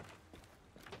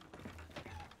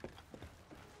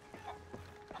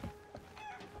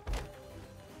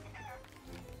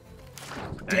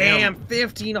 Damn,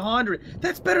 1,500!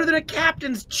 That's better than a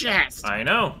captain's chest! I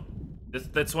know.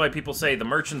 That's why people say the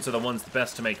merchants are the ones the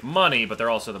best to make money, but they're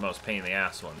also the most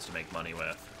pain-in-the-ass ones to make money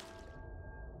with.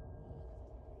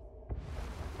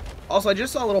 Also, I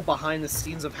just saw a little behind the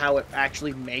scenes of how it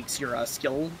actually makes your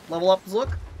skill level ups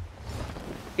look.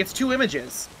 It's 2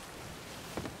 images.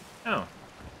 Oh.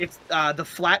 It's the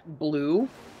flat blue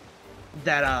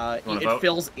that it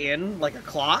fills in like a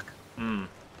clock. Hmm.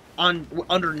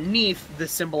 Underneath the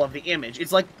symbol of the image.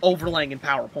 It's like overlaying in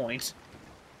PowerPoint.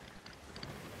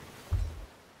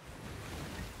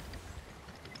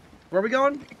 Where are we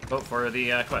going? Vote for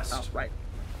the quest. Oh, right.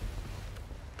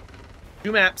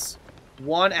 2 maps.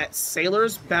 One at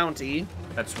Sailor's Bounty.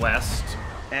 That's west.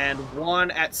 And one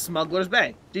at Smuggler's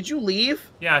Bay. Did you leave?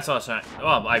 Yeah, I saw a shiny.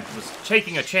 Well, I was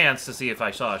taking a chance to see if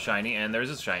I saw a shiny, and there's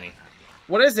a shiny.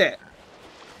 What is it?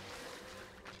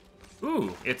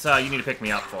 Ooh, it's, you need to pick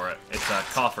me up for it. It's a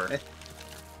coffer.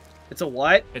 It's a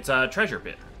what? It's a treasure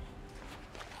pit.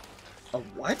 A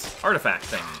what? Artifact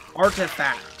thing.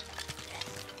 Artifact.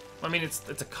 I mean, it's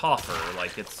a coffer,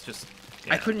 like, it's just...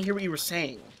 Yeah. I couldn't hear what you were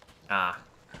saying. Ah.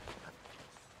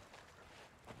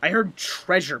 I heard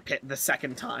treasure pit the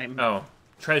second time. Oh,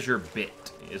 treasure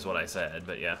bit is what I said,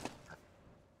 but yeah.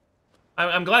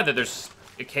 I'm glad that there's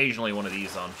occasionally one of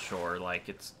these on shore, like,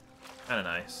 it's kind of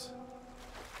nice.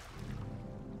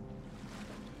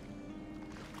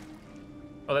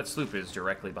 Oh, that sloop is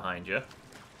directly behind you.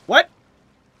 What?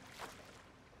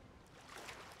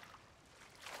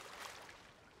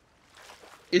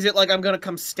 Is it like I'm gonna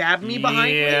come stab me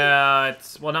behind me? Yeah,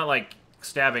 it's, well, not like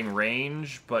stabbing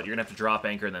range, but you're gonna have to drop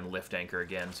anchor and then lift anchor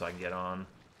again so I can get on.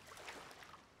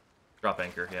 Drop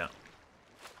anchor, yeah.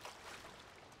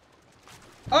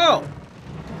 Oh!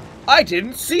 I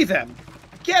didn't see them!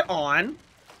 Get on!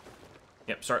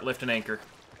 Yep, start lifting anchor.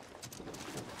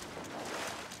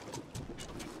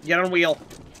 Get on wheel.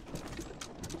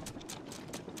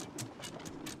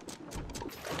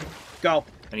 Go.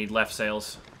 I need left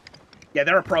sails. Yeah,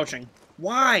 they're approaching.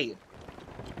 Why?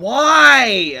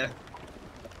 Why?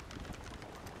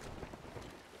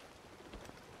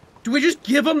 Do we just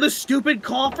give them the stupid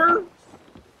coffer?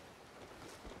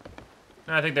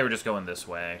 I think they were just going this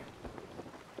way.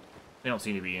 They don't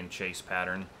seem to be in chase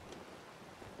pattern.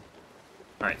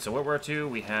 Alright, so what we're to,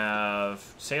 we have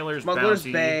Sailor's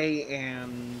Bounty. Bay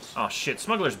and... Oh shit,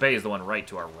 Smuggler's Bay is the one right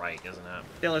to our right, isn't it?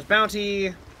 Sailor's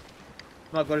Bounty,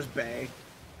 Smuggler's Bay.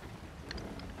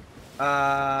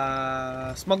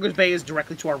 Smuggler's Bay is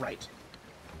directly to our right.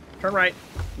 Turn right,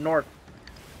 north.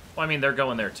 Well, I mean, they're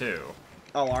going there too.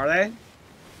 Oh, are they?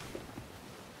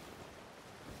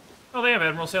 Oh, they have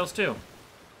Admiral sails too.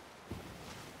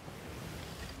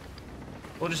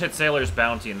 We'll just hit Sailor's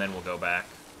Bounty and then we'll go back.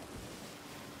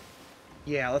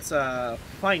 Yeah, let's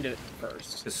find it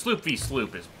first. Because Sloop v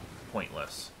Sloop is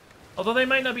pointless. Although they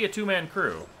might not be a two-man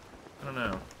crew. I don't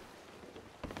know.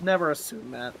 Never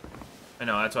assume that. I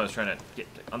know, that's why I was trying to get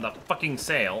on the fucking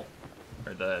sail.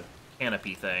 Or the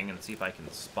canopy thing and see if I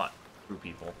can spot crew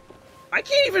people. I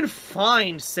can't even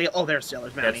find sail. Oh, there's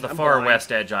Sailor's Bounty. That's the I'm far blind.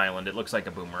 west edge island. It looks like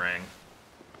a boomerang.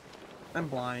 I'm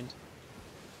blind.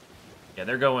 Yeah,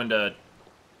 they're going to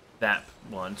that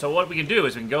one. So what we can do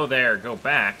is we can go there, go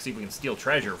back, see if we can steal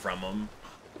treasure from them.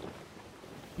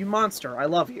 You monster, I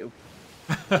love you.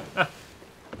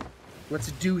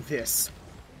 Let's do this.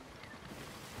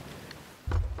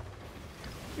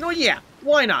 No, yeah,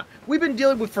 why not? We've been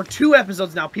dealing with, for 2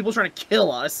 episodes now, people trying to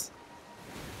kill us.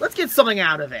 Let's get something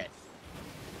out of it.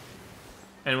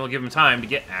 And we'll give them time to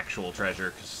get actual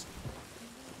treasure, 'cause...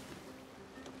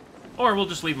 Or we'll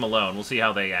just leave them alone. We'll see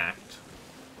how they act.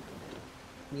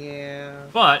 Yeah.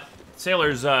 But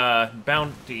Sailor's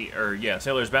Bounty,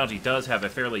 Sailor's Bounty does have a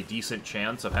fairly decent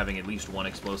chance of having at least one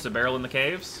explosive barrel in the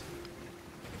caves,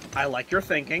 I like your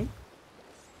thinking.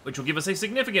 which will give us a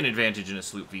significant advantage in a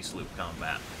sloop v sloop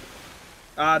combat.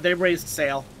 They raised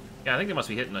sail. Yeah, I think they must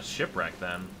be hitting a shipwreck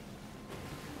then.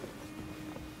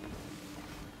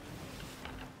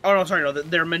 Oh, no, sorry, no,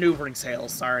 they're maneuvering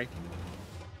sails, sorry.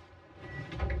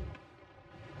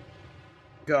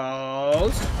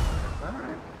 Ghost.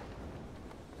 Alright.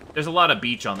 There's a lot of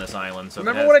beach on this island, so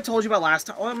Remember what I told you about last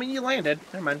time? Well, I mean, you landed.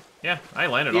 Never mind. Yeah, I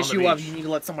landed The on the issue of beach. you need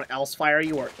to let someone else fire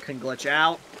you or it can glitch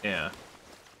out. Yeah.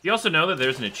 You also know that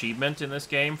there's an achievement in this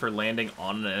game for landing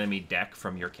on an enemy deck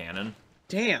from your cannon.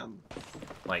 Damn.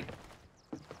 Like,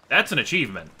 that's an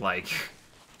achievement. Like,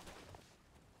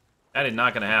 that is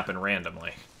not going to happen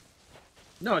randomly.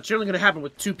 No, it's generally going to happen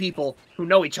with 2 people who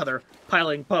know each other,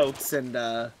 piloting boats and,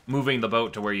 Moving the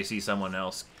boat to where you see someone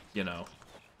else, you know,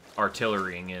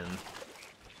 artillerying in.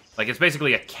 Like, it's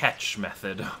basically a catch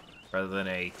method, rather than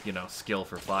a, you know, skill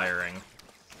for firing.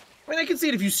 I mean, I can see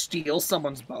it if you steal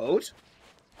someone's boat.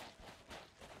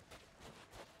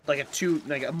 Like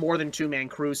a more than 2-man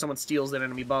crew, someone steals an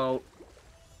enemy boat.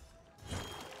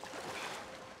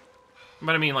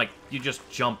 But I mean, like, you just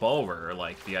jump over,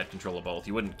 like, if you had control of both.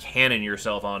 You wouldn't cannon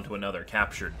yourself onto another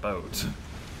captured boat.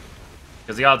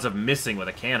 Because the odds of missing with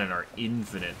a cannon are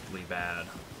infinitely bad.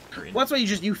 Well, that's why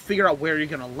you figure out where you're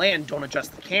going to land, don't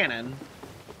adjust the cannon.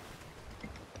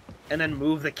 And then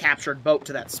move the captured boat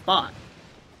to that spot.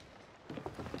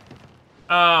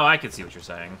 Oh, I can see what you're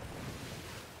saying.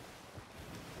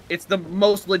 It's the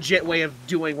most legit way of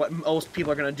doing what most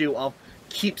people are going to do. I'll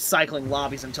keep cycling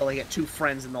lobbies until they get 2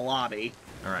 friends in the lobby.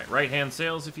 Alright, right-hand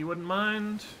sails if you wouldn't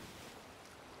mind.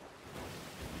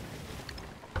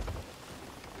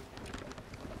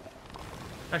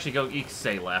 Actually, you can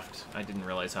say left. I didn't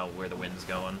realize where the wind's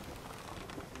going.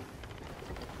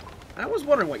 I was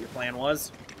wondering what your plan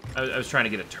was. I was trying to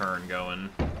get a turn going.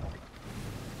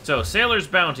 So, Sailor's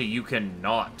Bounty, you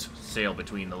cannot sail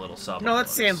between the little sub. No,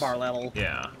 that's sandbar level.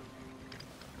 Yeah.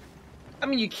 I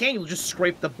mean, you can. You'll just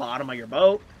scrape the bottom of your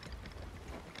boat.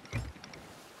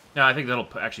 No, I think that'll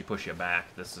actually push you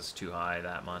back. This is too high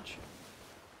that much.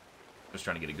 Just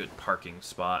trying to get a good parking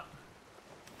spot.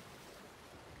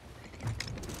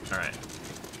 Alright.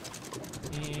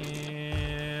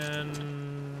 And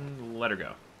let her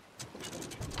go.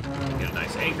 Get a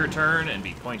nice anchor turn and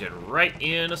be pointed right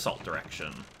in assault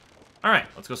direction. Alright,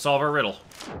 let's go solve our riddle.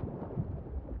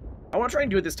 I want to try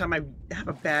and do it this time. I have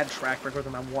a bad track record with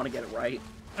them. I want to get it right.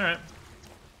 Alright.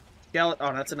 Oh,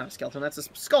 that's not a skeleton. That's a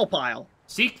skull pile.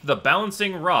 Seek the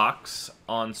balancing rocks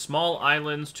on small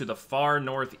islands to the far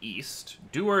northeast.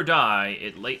 Do or die,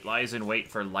 it lies in wait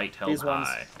for light held These ones.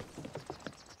 high.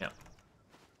 Yeah.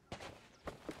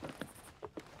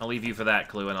 I'll leave you for that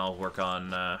clue, and I'll work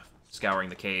on scouring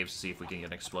the caves to see if we can get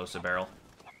an explosive barrel.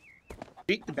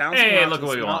 Seek the balancing Hey, rocks look on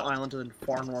what we small want. island to the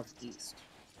far northeast.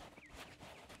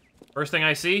 First thing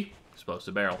I see,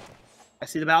 explosive barrel. I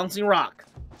see the balancing rock.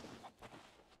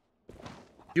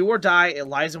 Do or die, it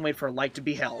lies in wait for light to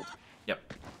be held.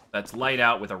 Yep. That's light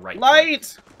out with a right.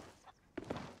 Light!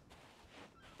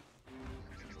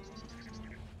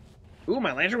 Ooh,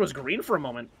 my lantern was green for a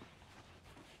moment.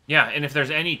 Yeah, and if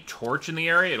there's any torch in the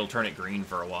area, it'll turn it green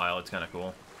for a while. It's kind of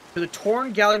cool. To the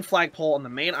torn galleon flagpole on the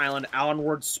main island,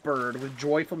 onward spurred, with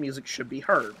joyful music should be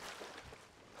heard.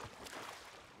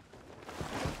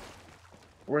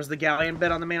 Where's the galleon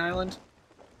bed on the main island?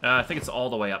 I think it's all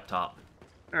the way up top.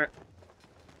 Alright.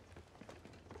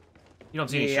 You don't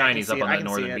see any Yeah, I can shinies see up it. on I that can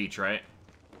see northern it. beach, right?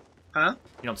 Huh?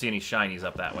 You don't see any shinies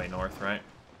up that way north, right?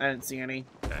 I didn't see any.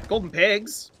 Okay. Golden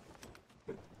pigs.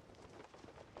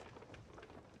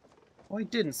 Oh, I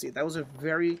didn't see it. That was a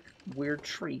very weird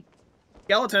tree.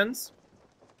 Skeletons.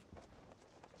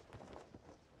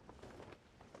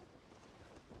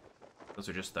 Those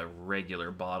are just the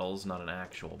regular bottles, not an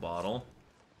actual bottle.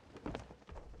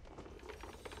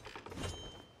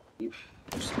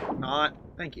 Not.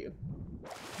 Thank you.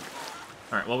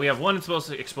 Alright, well, we have one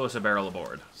explosive barrel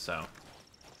aboard, so...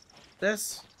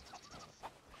 This.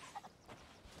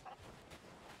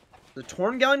 The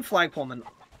torn galleon flagpole on the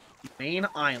main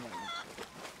island.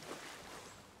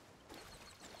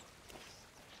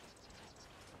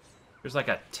 There's like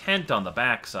a tent on the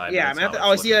backside. Yeah,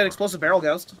 I see an explosive barrel,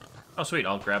 Ghost. Oh, sweet,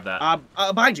 I'll grab that.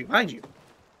 Behind you, behind you.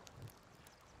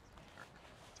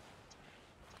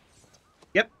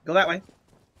 Yep, go that way.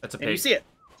 That's a And pig. you see it.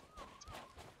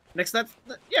 Next,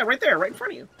 yeah, right there, right in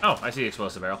front of you. Oh, I see the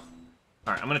explosive barrel.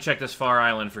 Alright, I'm gonna check this far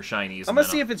island for shinies. I'm gonna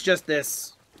see if it's just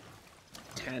this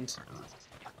tent.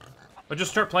 But just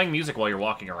start playing music while you're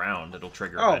walking around. It'll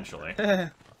trigger eventually.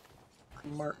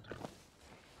 Smart.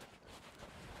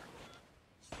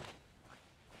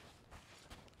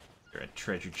 There's a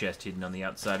treasure chest hidden on the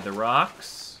outside of the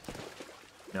rocks.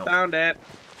 Nope. Found it.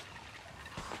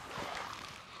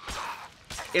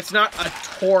 It's not a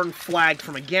torn flag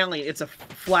from a galleon. It's a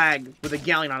flag with a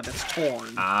galleon on it that's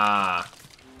torn. Ah.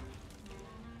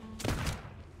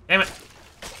 Damn it.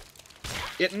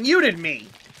 It muted me.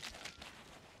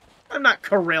 I'm not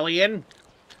Carillion.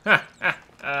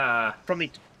 From the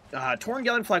torn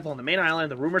galleon flagpole on the main island,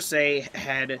 the rumors say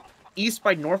head east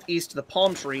by northeast to the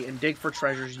palm tree and dig for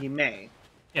treasures ye may.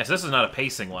 Yes, this is not a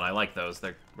pacing one. I like those.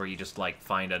 They're where you just, like,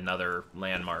 find another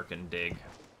landmark and dig.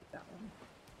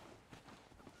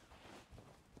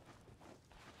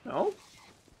 No?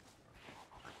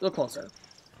 A little closer.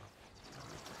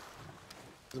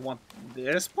 You want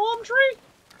this palm tree?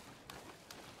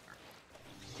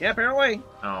 Yeah, apparently.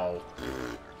 Oh.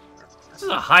 This is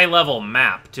a high-level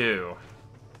map, too.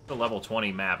 It's a level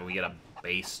 20 map, and we get a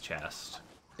base chest.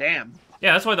 Damn.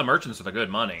 Yeah, that's why the merchants are the good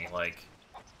money. Like,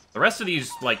 the rest of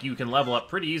these, like, you can level up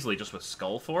pretty easily just with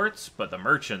skull forts, but the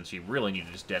merchants, you really need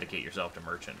to just dedicate yourself to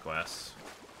merchant quests.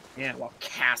 Yeah, well,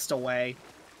 Castaway.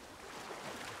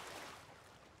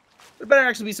 There better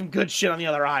actually be some good shit on the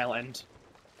other island.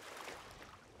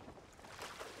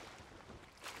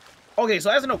 Okay,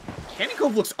 so as I know, Candy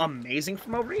Cove looks amazing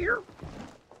from over here.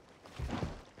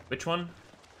 Which one?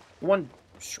 The one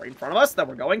straight in front of us that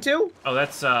we're going to. Oh,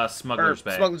 that's Smuggler's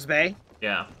Bay. Smuggler's Bay.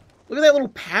 Yeah. Look at that little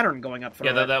pattern going up through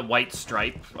Yeah, it. that white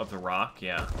stripe of the rock,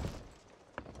 yeah.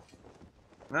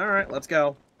 Alright, let's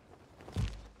go.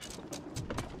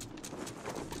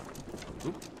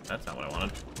 Oop, that's not what I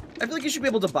wanted. I feel like you should be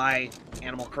able to buy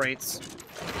animal crates.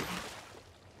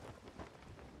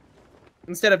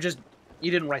 Instead of just... You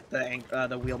didn't write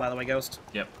the wheel, by the way, Ghost.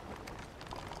 Yep.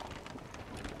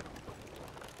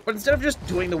 But instead of just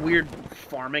doing the weird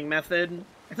farming method,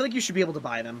 I feel like you should be able to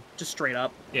buy them, just straight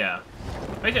up. Yeah.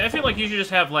 I feel like you should just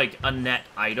have, like, a net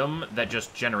item that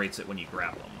just generates it when you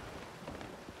grab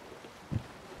them.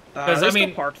 Because I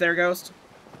mean, parked there, Ghost.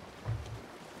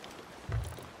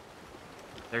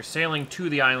 They're sailing to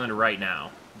the island right now.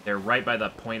 They're right by the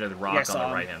point of the rock on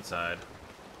the right-hand side.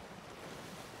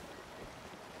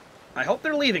 I hope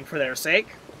they're leaving for their sake.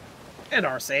 And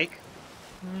our sake.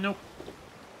 Nope.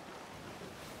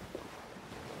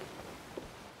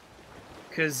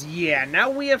 Because, yeah, now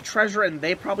we have treasure and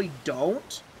they probably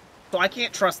don't. So I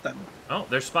can't trust them. Oh,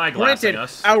 they're spyglassing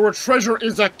us. Our treasure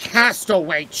is a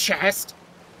castaway chest.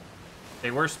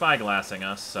 They were spyglassing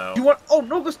us, so... You want... Oh,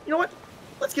 no, you know what?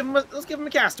 Let's give him a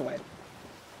castaway.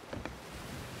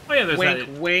 Oh, yeah, there's wink,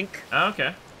 that... wink. Oh,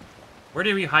 okay. Where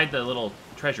did we hide the little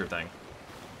treasure thing?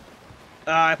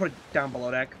 I put it down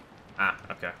below deck. Ah,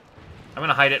 okay. I'm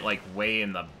gonna hide it, like, way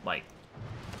in the, like,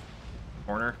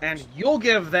 corner. And you'll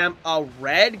give them a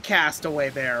red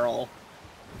castaway barrel.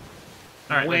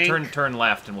 Alright, Wink. then turn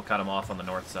left, and we'll cut them off on the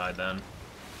north side, then.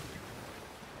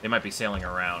 They might be sailing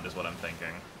around, is what I'm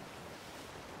thinking.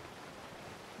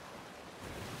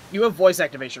 You have voice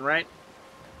activation, right?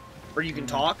 Or you can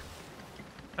talk?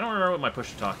 I don't remember what my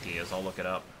push-to-talk key is. I'll look it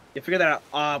up. You figure that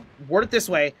out. Word it this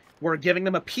way. We're giving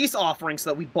them a peace offering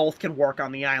so that we both can work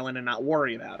on the island and not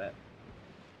worry about it.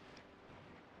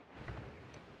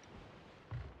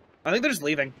 I think they're just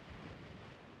leaving.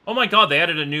 Oh my god, they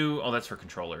added a new... Oh, that's for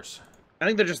controllers. I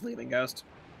think they're just leaving, Ghost.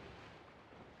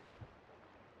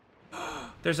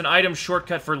 There's an item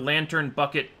shortcut for lantern,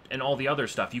 bucket, and all the other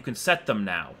stuff. You can set them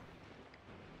now.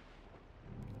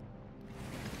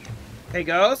 Hey,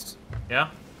 Ghost.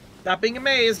 Yeah? Stop being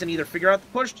amazed and either figure out the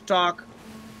push to talk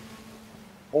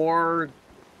or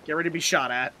get ready to be shot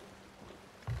at.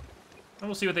 And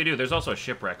we'll see what they do. There's also a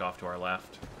shipwreck off to our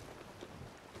left.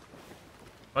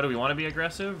 Oh, do we want to be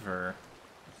aggressive, or...?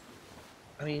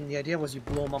 I mean, the idea was you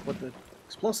blow them up with the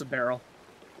explosive barrel.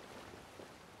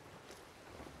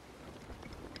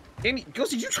 Amy,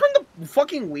 Ghost, did you turn the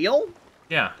fucking wheel?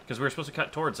 Yeah, because we were supposed to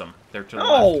cut towards them. They're to the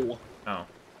left. No! Oh.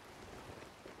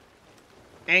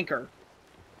 Anchor.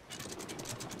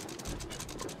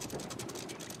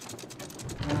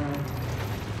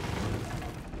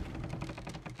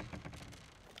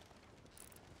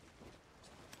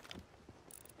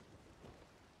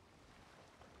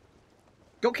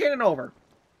 Go cannon over.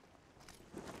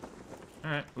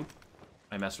 Alright. Oop.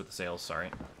 I messed with the sails, sorry.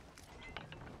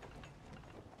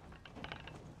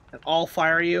 And I'll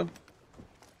fire you.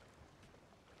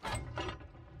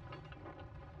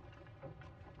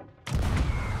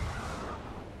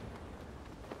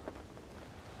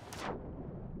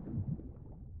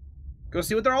 Go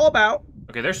see what they're all about.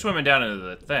 Okay, they're swimming down into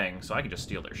the thing, so I can just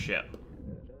steal their ship.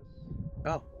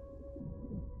 Oh.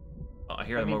 Oh, I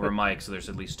hear them over mic, so there's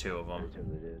at least 2 of them.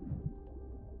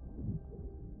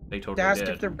 They totally Ask did.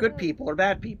 if they're good people or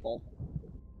bad people.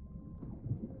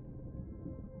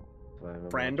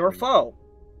 Friend or foe.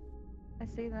 I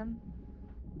see them.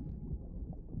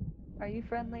 Are you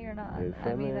friendly or not? You're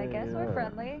I mean, I friendly, guess we're yeah.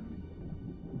 friendly.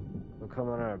 We'll come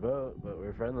on our boat, but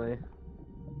we're friendly.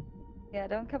 Yeah,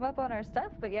 don't come up on our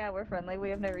stuff, but yeah, we're friendly. We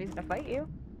have no reason to fight you.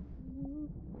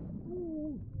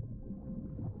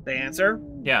 They answer.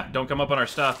 Yeah, don't come up on our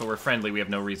stuff, but we're friendly. We have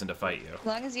no reason to fight you. As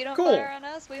long as you don't Cool. fire on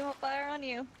us, we won't fire on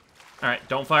you. Alright,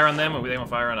 don't fire on them, and they won't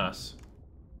fire on us.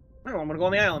 Oh, I'm gonna go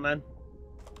on the island then.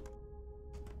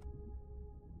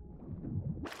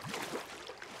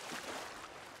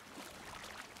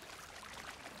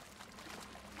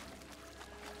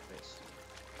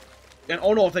 And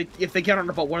oh no, if they get on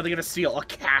the boat, what are they gonna steal? A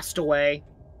castaway?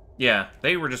 Yeah,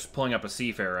 they were just pulling up a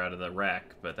seafarer out of the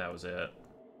wreck, but that was it.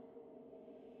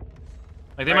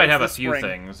 Like, they Alright, might have a it's the few spring.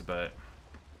 things, but...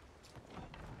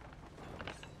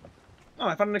 Oh,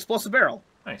 I found an explosive barrel.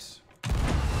 Nice.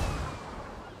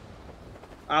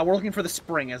 We're looking for the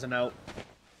spring as a note.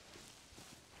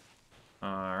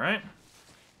 Alright.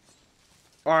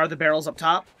 Are the barrels up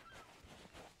top?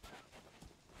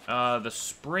 The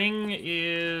spring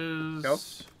is... Go.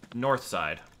 north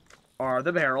side. Are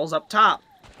the barrels up top?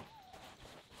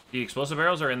 The explosive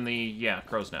barrels are in the, yeah,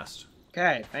 crow's nest.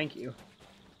 Okay, thank you.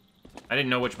 I didn't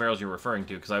know which barrels you were referring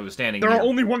to, because I was standing There near... are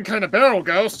only one kind of barrel,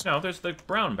 Ghost! No, there's the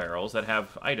brown barrels that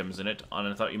have items in it,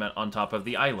 I thought you meant on top of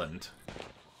the island.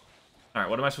 Alright,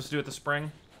 what am I supposed to do with the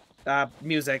spring?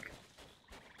 Music.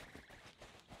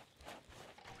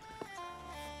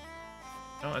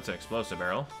 Oh, that's an explosive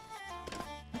barrel.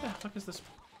 What the fuck is this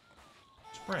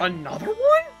spring? Another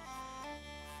one?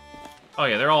 Oh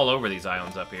yeah, they're all over these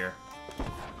islands up here.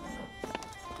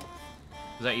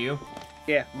 Is that you?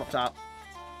 Yeah, I'm up top.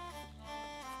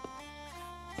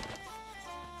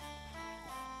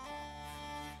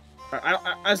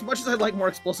 As much as I'd like more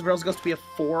explosive barrels, it goes to be a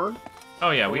 4.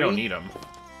 Oh yeah, we don't 3? need them.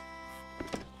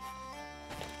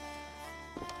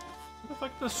 Where the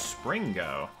fuck did the spring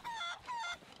go?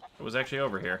 It was actually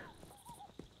over here.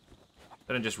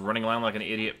 Instead of just running around like an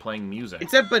idiot playing music.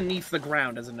 It's at beneath the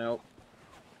ground as a note.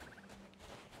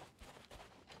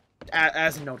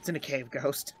 As a note, it's in a cave,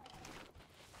 Ghost.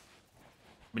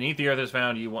 Beneath the earth is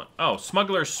found, you want... Oh,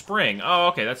 Smuggler's Spring. Oh,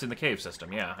 okay, that's in the cave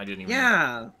system. Yeah, I didn't even...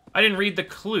 Yeah. I didn't read the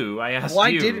clue. I asked Why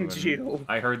you. didn't and you?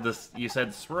 I heard this. You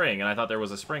said spring, and I thought there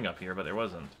was a spring up here, but there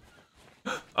wasn't.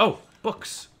 Oh,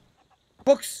 books.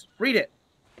 Books. Read it.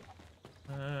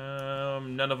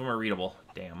 None of them are readable.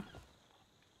 Damn.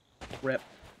 Rip.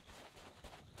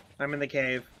 I'm in the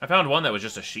cave. I found one that was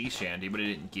just a sea shanty, but it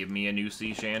didn't give me a new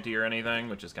sea shanty or anything,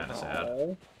 which is kind of sad.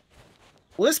 Oh.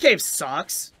 Well, this cave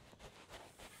sucks.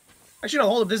 Actually, no,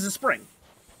 hold up. This is a spring.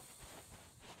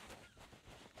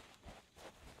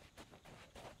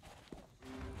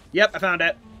 Yep, I found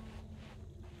it.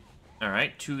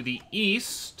 Alright, to the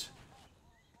east...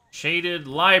 Shaded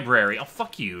Library. Oh,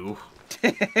 fuck you.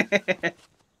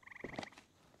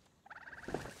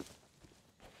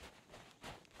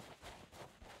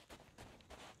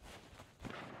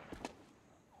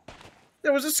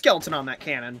 There was a skeleton on that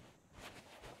cannon.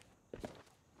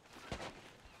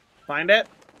 Find it?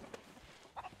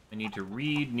 I need to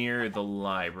read near the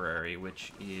library,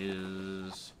 which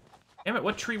is... Damn it,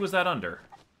 what tree was that under?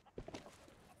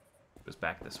 It was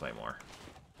back this way more.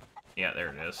 Yeah, there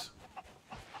it is.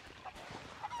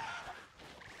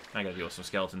 I gotta deal with some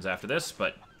skeletons after this,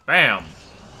 but... Bam!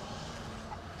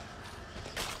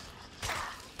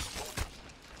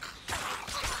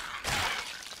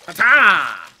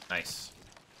 Ta-ta! Nice.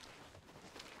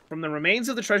 From the remains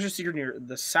of the treasure seeker near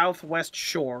the southwest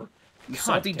shore, you God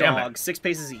salty damn it. dog, 6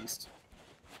 paces east.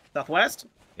 Southwest?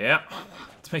 Yeah.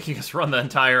 It's making us run the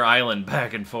entire island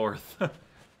back and forth.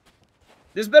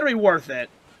 This better be worth it.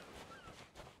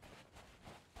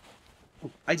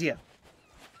 Ooh, idea.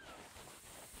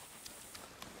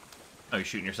 Oh, you're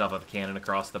shooting yourself with a cannon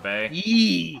across the bay?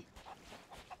 Yee!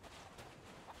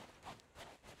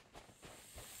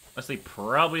 Honestly,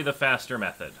 probably the faster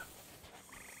method.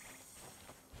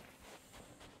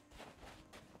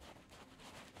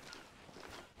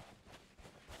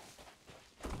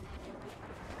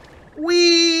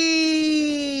 Whee!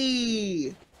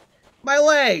 My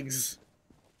legs!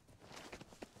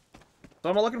 So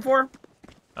what am I looking for?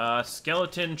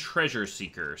 Skeleton treasure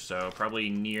seeker, so probably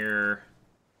near...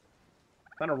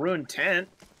 Found a ruined tent.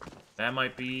 That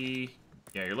might be...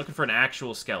 Yeah, you're looking for an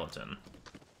actual skeleton.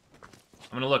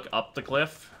 I'm gonna look up the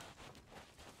cliff.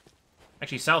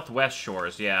 Actually, southwest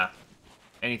shores, yeah.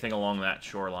 Anything along that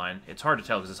shoreline. It's hard to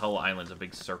tell because this whole island's a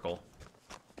big circle.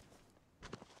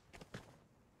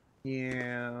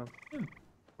 Yeah.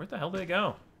 Where the hell did they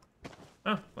go?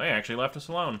 Oh, they actually left us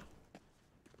alone.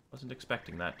 Wasn't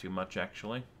expecting that too much,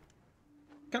 actually.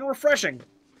 Kind of refreshing.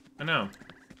 I know.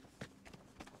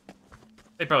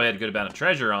 They probably had a good amount of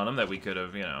treasure on them that we could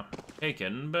have, you know,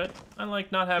 taken, but I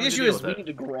like not having The to issue deal is with we it. need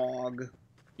to grog.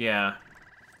 Yeah.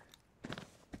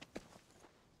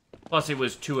 Plus, it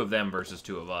was 2 of them versus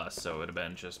 2 of us, so it would have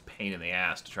been just pain in the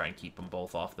ass to try and keep them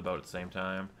both off the boat at the same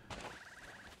time.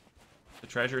 The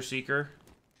treasure seeker.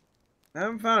 I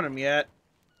haven't found him yet.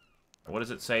 What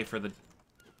does it say for the...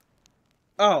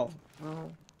 Oh.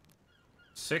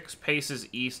 6 paces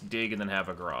east, dig, and then have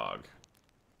a grog.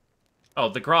 Oh,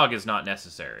 the grog is not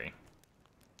necessary.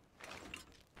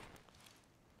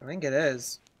 I think it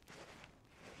is.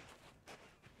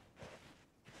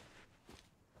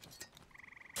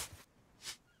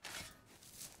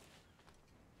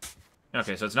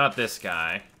 Okay, so it's not this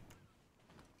guy.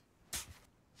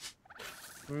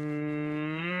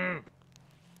 I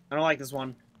don't like this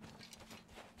one.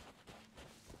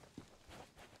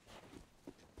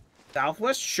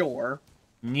 Southwest shore.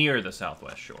 Near the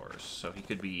southwest shores, so he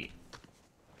could be...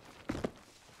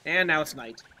 And now it's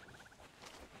night.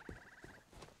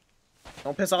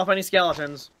 Don't piss off any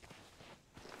skeletons.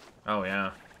 Oh,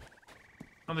 yeah. I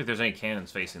don't think there's any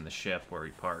cannons facing the ship where we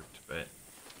parked, but...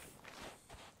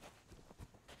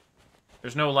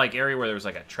 There's no, like, area where there's,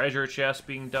 like, a treasure chest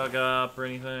being dug up or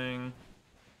anything.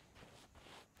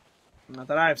 Not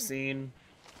that I've seen.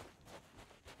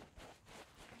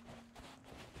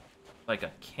 Like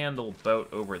a candle boat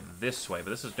over this way,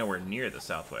 but this is nowhere near the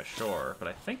southwest shore. But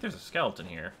I think there's a skeleton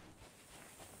here.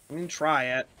 I mean, try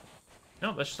it.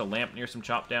 No, that's just a lamp near some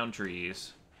chopped down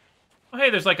trees. Oh, hey,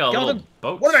 there's like a Skeleton? little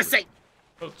boat. What did I say?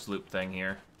 Boat sloop thing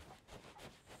here.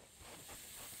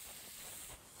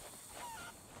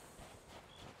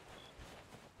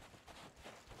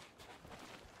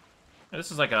 Yeah,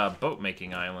 this is like a boat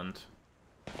making island.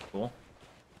 Cool.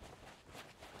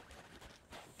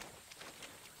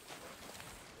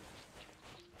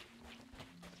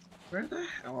 Where the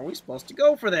hell are we supposed to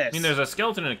go for this? I mean, there's a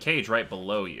skeleton in a cage right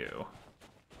below you.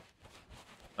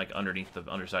 Like, underneath the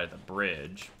underside of the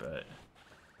bridge, but...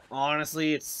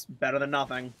 Honestly, it's better than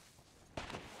nothing.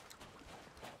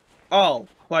 Oh,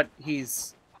 but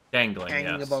he's Dangling,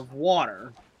 hanging yes. above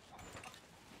water.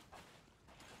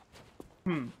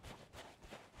 So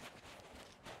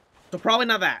probably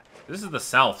not that. This is the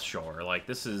south shore. Like,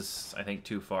 this is, I think,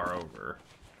 too far over.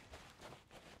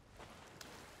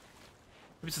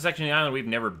 It's a section of the island we've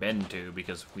never been to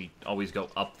because we always go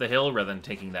up the hill rather than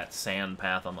taking that sand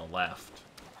path on the left.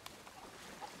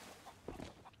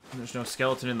 And there's no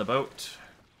skeleton in the boat.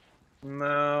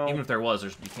 No. Even if there was,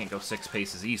 you can't go 6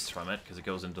 paces east from it because it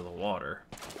goes into the water.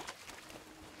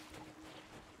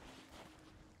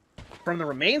 From the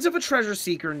remains of a treasure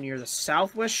seeker near the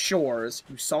southwest shores,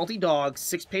 you salty dog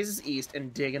 6 paces east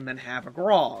and dig and then have a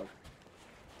grog.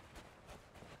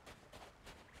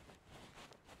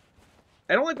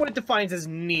 I don't like what it defines as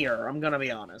near, I'm gonna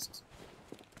be honest.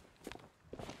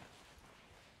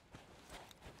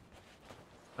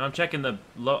 I'm checking the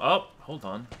low... Oh, hold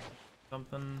on.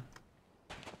 Something...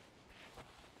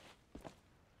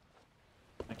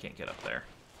 I can't get up there.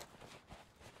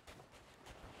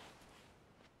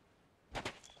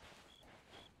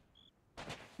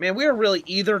 Man, we are really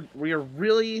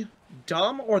really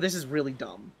dumb or this is really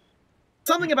dumb.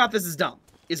 Something about this is dumb.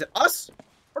 Is it us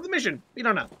or the mission? We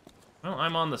don't know. Well,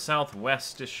 I'm on the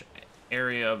southwestish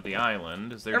area of the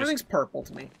island. Is there Everything's purple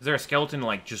to me. Is there a skeleton,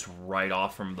 like, just right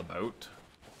off from the boat?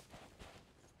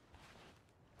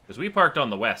 Because we parked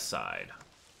on the west side.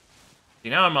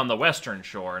 See, now I'm on the western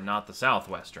shore, not the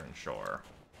southwestern shore.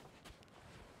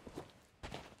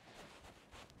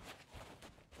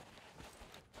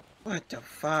 What the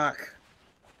fuck?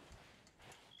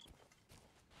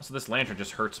 So this lantern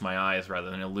just hurts my eyes rather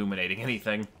than illuminating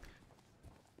anything.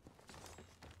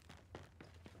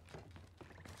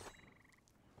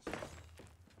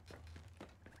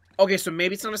 Okay, so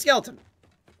maybe it's not a skeleton.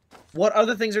 What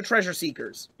other things are treasure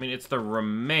seekers? I mean, it's the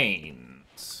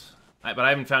remains. But I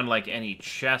haven't found, like, any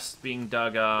chests being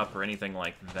dug up or anything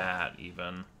like that,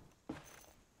 even.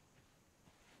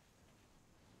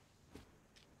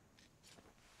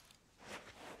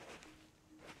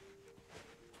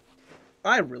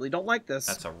 I really don't like this.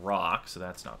 That's a rock, so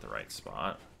that's not the right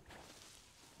spot.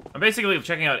 I'm basically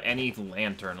checking out any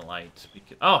lantern light.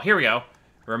 Because... Oh, here we go.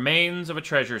 Remains of a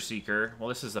treasure seeker. Well,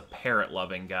 this is a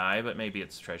parrot-loving guy, but maybe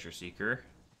it's treasure seeker.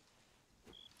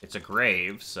 It's a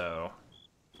grave, so...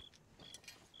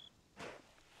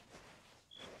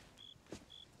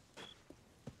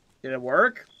 Did it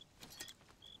work?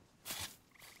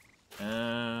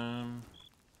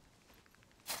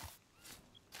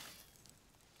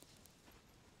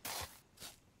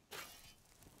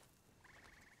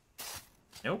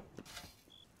 Nope.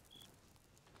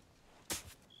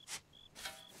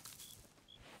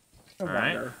 I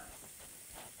Alright. wonder.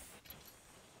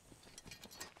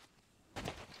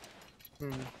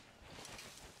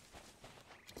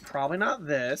 Probably not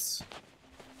this. I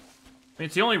mean,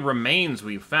 it's the only remains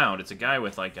we've found. It's a guy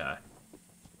with, like, a...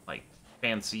 like,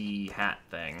 fancy hat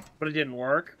thing. But it didn't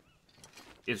work.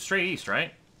 It's straight east,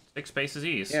 right? 6 spaces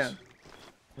east. Yeah.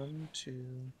 1, 2,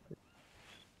 3,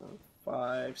 4,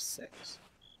 5, 6.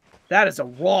 That is a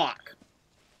rock.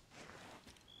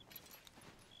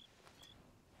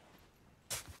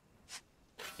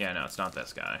 Yeah, no, it's not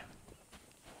this guy.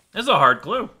 This is a hard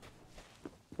clue.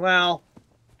 Well,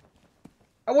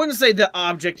 I wouldn't say the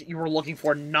object you were looking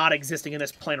for not existing in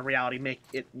this plane of reality make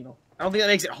it, you know, I don't think that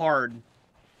makes it hard.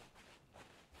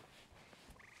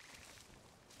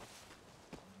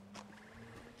 I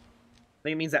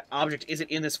think it means that object isn't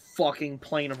in this fucking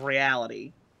plane of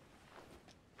reality.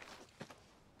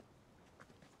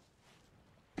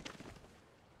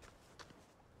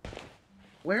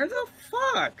 Where the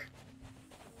fuck?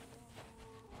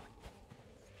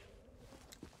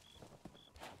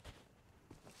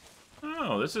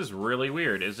 Oh, this is really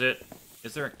weird. Is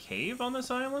there a cave on this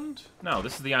island? No,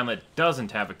 this is the island that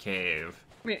doesn't have a cave.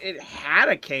 I mean, it had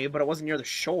a cave, but it wasn't near the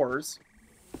shores.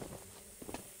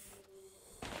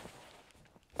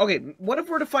 Okay, what if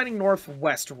we're defining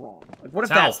northwest wrong? Like, what if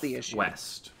that's the issue?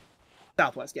 Southwest.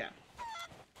 Southwest, yeah.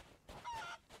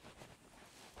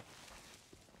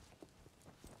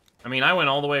 I mean, I went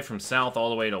all the way from south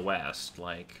all the way to west.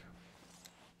 Like,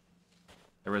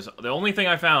 there was the only thing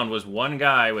I found was one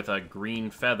guy with a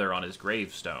green feather on his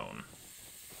gravestone.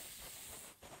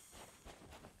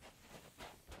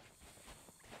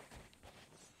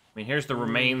 I mean, here's the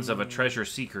remains of a treasure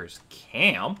seeker's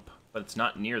camp, but it's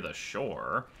not near the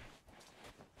shore.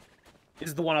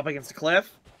 Is the one up against the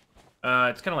cliff?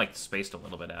 It's kind of like spaced a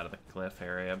little bit out of the cliff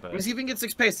area, but... Let me see if we can get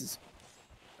 6 paces.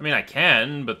 I mean, I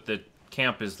can, but the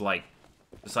camp is, like,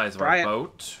 the size of our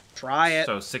boat. Try it.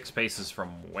 So 6 paces from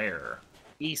where?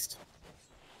 East.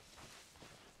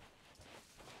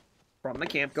 From the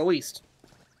camp, go east.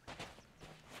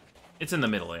 It's in the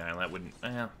middle of the island. That wouldn't...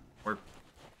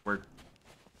 we're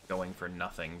going for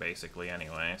nothing, basically,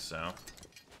 anyway, so...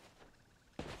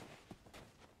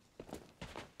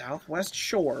 Southwest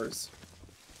shores.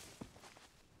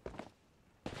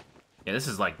 Yeah, this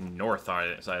is, like, north side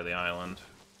of the island.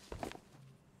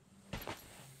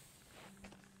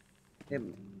 It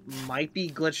might be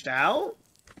glitched out?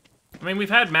 I mean, we've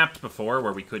had maps before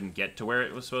where we couldn't get to where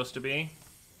it was supposed to be.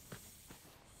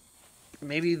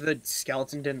 Maybe the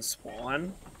skeleton didn't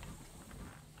spawn?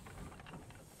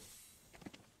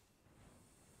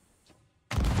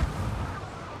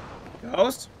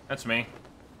 Ghost? That's me.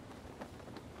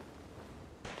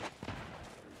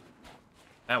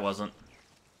 That wasn't.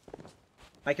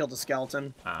 I killed a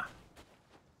skeleton. Ah.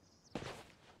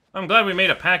 I'm glad we made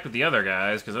a pact with the other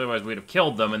guys, because otherwise we'd have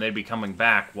killed them and they'd be coming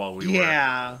back while we were...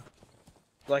 Yeah.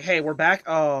 Like, hey, we're back?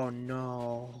 Oh,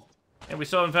 no. And we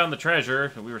still haven't found the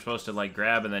treasure that we were supposed to, like,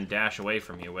 grab and then dash away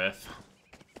from you with.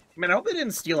 Man, I hope they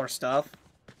didn't steal our stuff.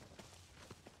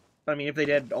 I mean, if they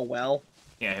did, oh well.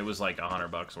 Yeah, it was like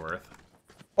 $100 worth.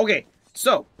 Okay,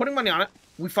 so, putting money on it,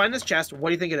 we find this chest. What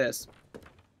do you think it is?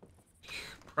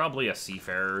 Probably a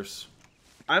seafarer's.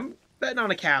 I'm betting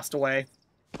on a castaway.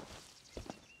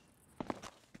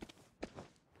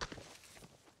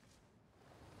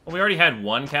 Well, we already had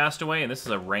one castaway, and this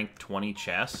is a rank 20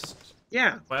 chest.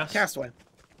 Yeah, quest. castaway. I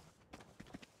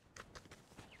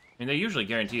mean, they usually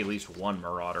guarantee at least one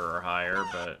marauder or higher,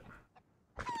 but...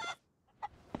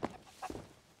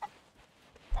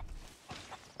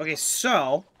 Okay,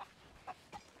 so...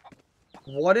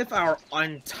 what if our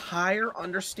entire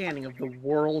understanding of the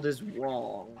world is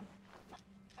wrong?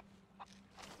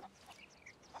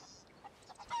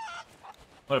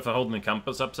 What if I'm holding the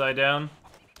compass upside down?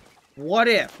 What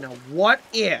if? Now, what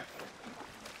if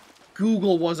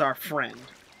Google was our friend?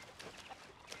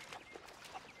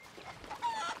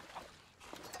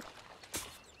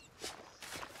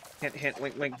 Hint, hint,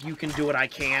 wink, wink. You can do it, I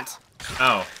can't.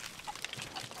 Oh.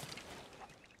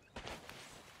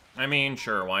 I mean,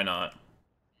 sure, why not?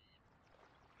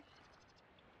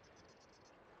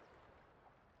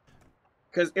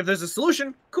 Because if there's a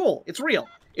solution, cool, it's real.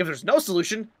 If there's no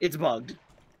solution, it's bugged.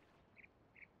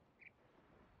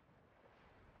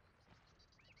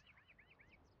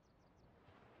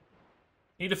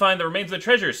 Need to find the remains of the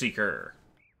treasure seeker.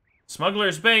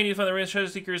 Smuggler's Bay, need to find the remains of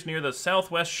treasure seekers near the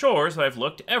southwest shore, so I've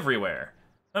looked everywhere.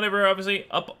 Not everywhere, obviously.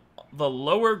 Up the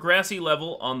lower grassy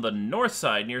level on the north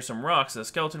side, near some rocks, a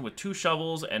skeleton with 2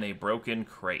 shovels and a broken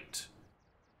crate.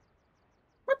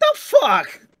 What the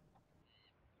fuck?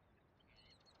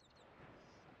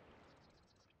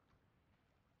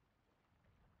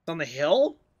 It's on the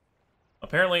hill?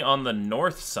 Apparently on the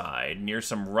north side, near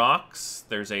some rocks,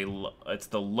 there's it's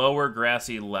the lower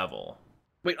grassy level.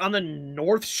 Wait, on the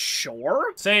north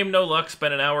shore? Same, no luck,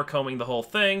 spent an hour combing the whole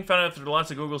thing, found out after lots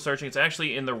of Google searching, it's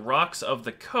actually in the rocks of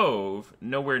the cove,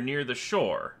 nowhere near the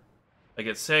shore. Like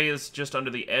it says, just under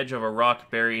the edge of a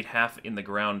rock buried half in the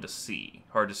ground to see.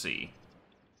 Hard to see.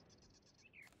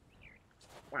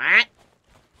 What?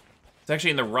 It's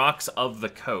actually in the rocks of the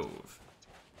cove.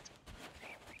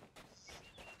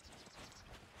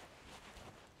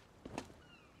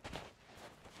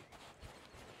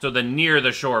 So the near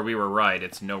the shore, we were right.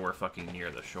 It's nowhere fucking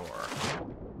near the shore.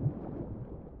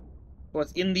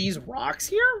 What's in these rocks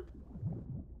here?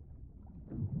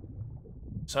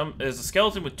 There's a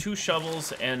skeleton with 2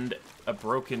 shovels and a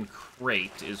broken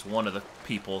crate, is one of the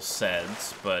people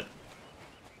says, but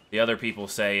the other people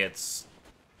say it's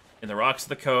in the rocks of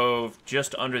the cove,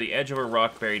 just under the edge of a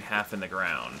rock buried half in the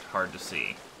ground. Hard to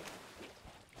see.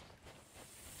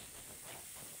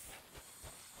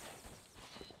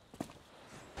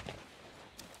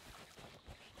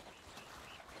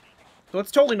 So it's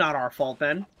totally not our fault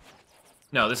then.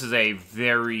 No, this is a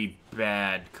very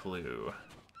bad clue.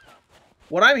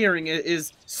 What I'm hearing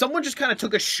is someone just kind of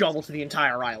took a shovel to the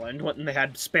entire island when they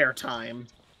had spare time.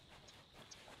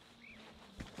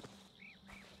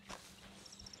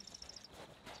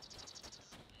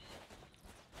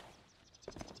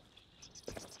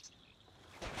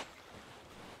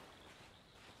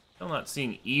 I'm not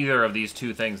seeing either of these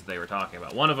 2 things that they were talking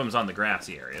about. One of them's on the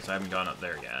grassy area, so I haven't gone up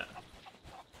there yet.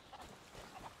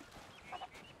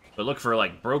 But look for,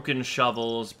 like, broken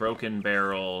shovels, broken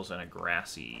barrels, and a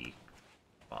grassy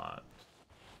spot.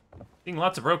 Seeing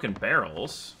lots of broken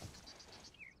barrels.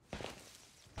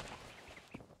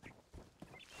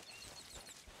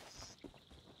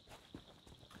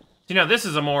 You know, this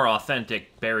is a more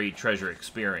authentic buried treasure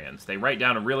experience. They write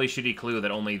down a really shitty clue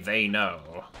that only they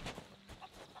know.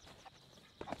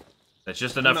 That's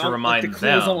just enough to remind the clue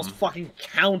them. is almost fucking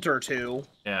counter to.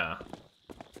 Yeah.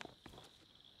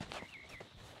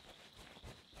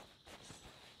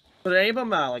 Did any of them,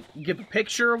 like, give a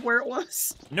picture of where it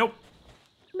was? Nope.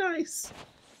 Nice.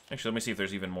 Actually, let me see if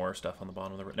there's even more stuff on the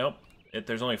bottom of the... Nope.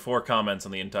 There's only 4 comments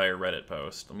on the entire Reddit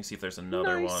post. Let me see if there's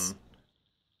another one.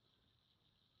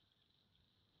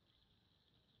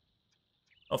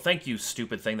 Oh, thank you,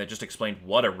 stupid thing that just explained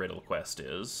what a riddle quest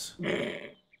is.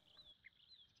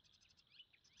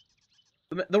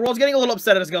 The world's getting a little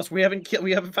upset at us, Ghost. We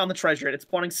haven't found the treasure yet. It's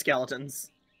spawning skeletons.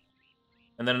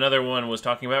 And then another one was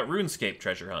talking about RuneScape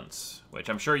treasure hunts, which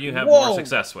I'm sure you have more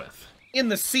success with. In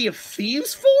the Sea of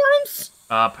Thieves forums?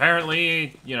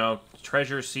 Apparently, you know,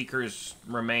 treasure seekers'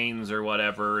 remains or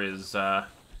whatever is,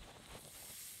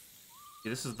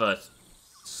 this is the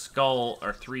skull,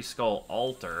 or 3-skull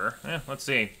altar. Let's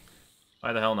see.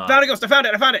 Why the hell not? Found it, Ghost! I found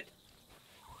it! I found it!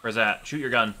 Where's that? Shoot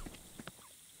your gun.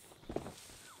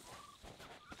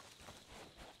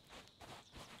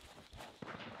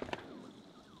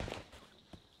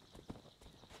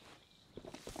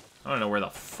 I don't know where the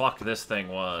fuck this thing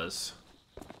was.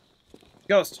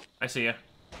 Ghost. I see ya.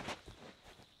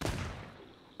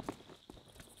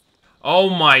 Oh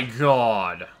my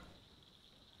god.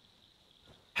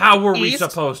 How were we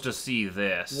supposed to see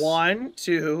this? 1,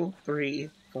 2, 3,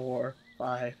 4,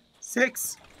 5,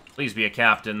 6. Please be a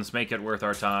captain's. Make it worth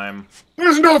our time.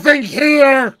 There's nothing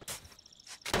here!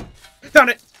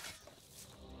 Found it!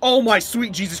 Oh my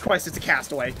sweet Jesus Christ, it's a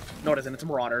castaway. No, it isn't. It's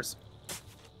Marauders.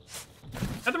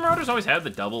 Have the Marauders always had the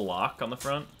double lock on the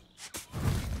front?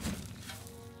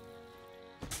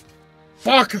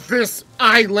 Fuck this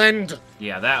island!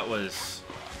 Yeah, that was...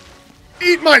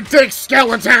 Eat my dick,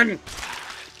 skeleton!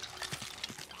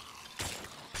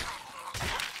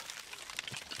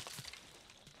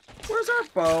 Where's our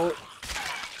boat?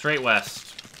 Straight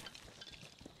west.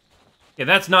 Yeah,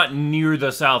 that's not near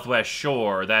the southwest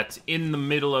shore. That's in the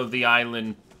middle of the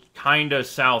island, kinda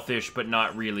southish, but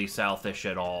not really southish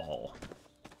at all.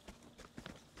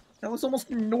 That was almost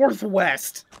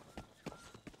northwest.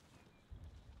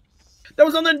 That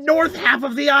was on the north half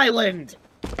of the island!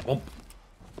 Oh. Did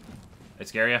I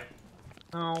scare you?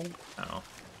 Oh. Oh.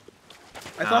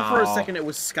 I thought for a Ow. second it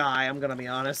was Sky, I'm gonna be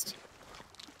honest.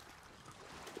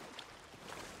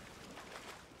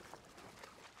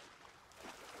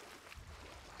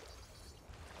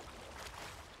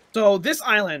 So, this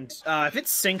island, if it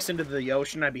sinks into the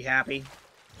ocean, I'd be happy.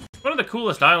 One of the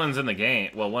coolest islands in the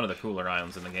game. Well, one of the cooler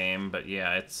islands in the game, but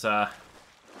yeah, it's, that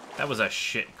was a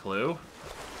shit clue.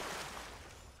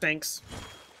 Thanks.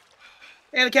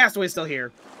 And the castaway's still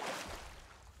here.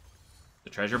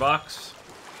 The treasure box?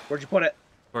 Where'd you put it?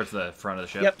 Towards the front of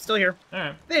the ship. Yep, still here.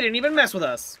 Alright. They didn't even mess with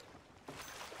us.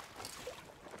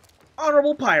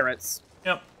 Honorable pirates.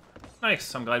 Yep.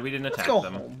 Nice. I'm glad we didn't Let's attack go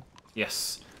them. home.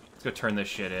 Yes. Let's go turn this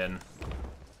shit in.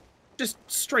 Just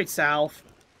straight south.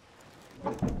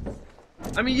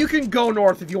 I mean, you can go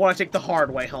north if you want to take the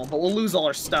hard way home, but we'll lose all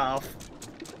our stuff.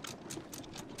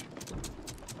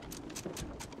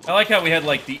 I like how we had,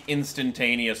 like, the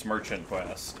instantaneous merchant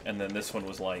quest, and then this one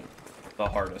was, like, the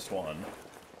hardest one.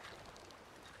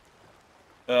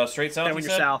 Straight south, And when you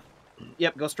you're said? south.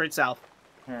 Yep, go straight south.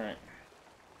 Alright.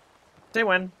 Say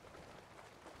when.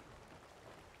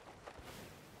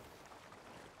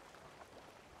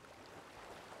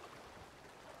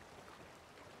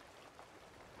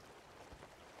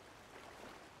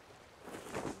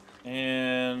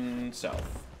 And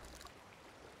south.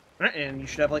 Alright, and you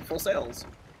should have, like, full sails.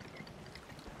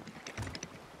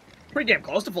 Pretty damn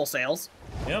close to full sails.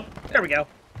 Yep. There we go.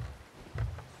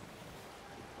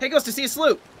 Hey, goes to see a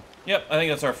sloop. Yep, I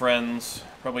think that's our friends.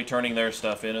 Probably turning their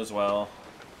stuff in as well.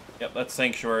 Yep, that's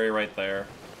Sanctuary right there.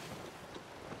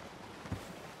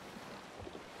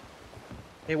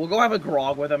 Hey, we'll go have a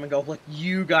grog with them and go, like,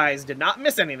 you guys did not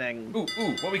miss anything.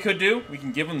 Ooh, what we could do, we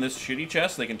can give them this shitty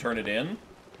chest, they can turn it in.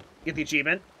 Get the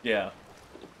achievement. Yeah.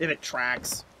 If it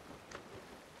tracks.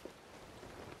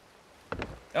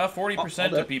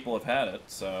 40% I'll of people have had it,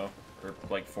 so... Or,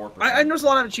 like, 4%. I noticed a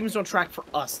lot of achievements don't track for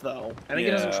us, though. I think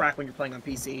it doesn't Yeah. track when you're playing on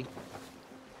PC.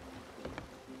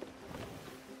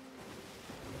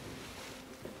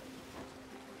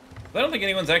 I don't think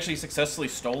anyone's actually successfully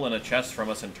stolen a chest from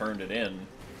us and turned it in.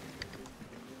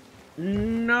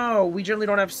 No, we generally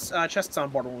don't have chests on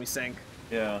board when we sink.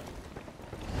 Yeah.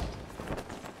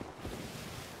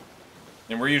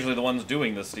 And we're usually the ones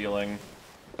doing the stealing.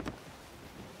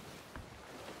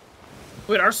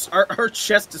 Wait, our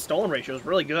chest to stolen ratio is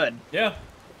really good. Yeah.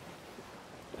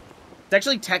 It's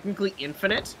actually technically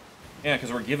infinite. Yeah,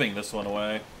 because we're giving this one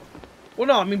away. Well,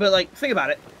 no, I mean, but, like, think about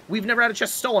it. We've never had a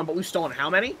chest stolen, but we've stolen how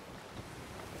many?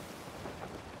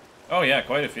 Oh yeah,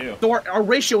 quite a few. So our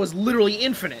ratio is literally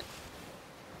infinite.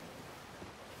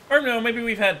 Or no, maybe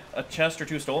we've had a chest or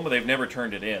two stolen, but they've never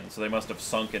turned it in, so they must have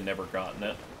sunk and never gotten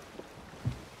it.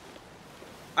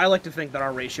 I like to think that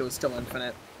our ratio is still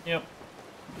infinite. Yep.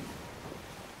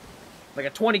 Like a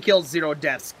 20 kills, 0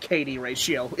 deaths KD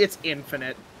ratio. It's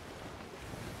infinite.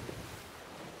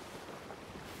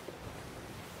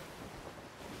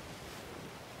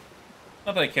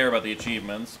 Not that I care about the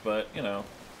achievements, but, you know.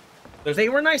 They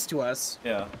were nice to us.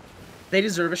 Yeah. They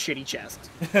deserve a shitty chest.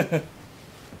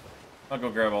 I'll go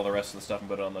grab all the rest of the stuff and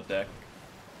put it on the deck.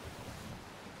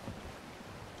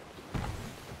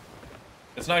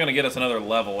 It's not gonna get us another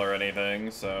level or anything,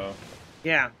 so...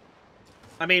 Yeah.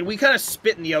 I mean, we kind of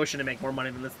spit in the ocean to make more money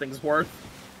than this thing's worth.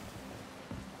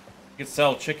 You could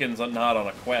sell chickens not on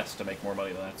a quest to make more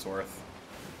money than that's worth.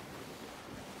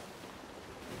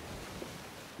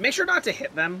 Make sure not to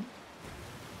hit them.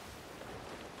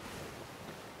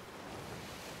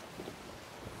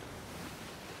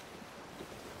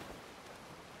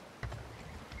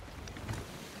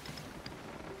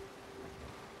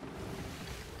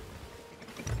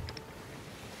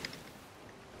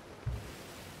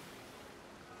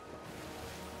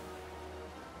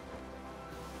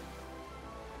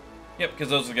 Yep, because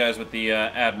those are the guys with the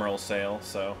Admiral sail,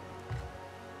 so...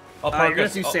 I'll You're park gonna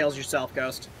us... do sails yourself,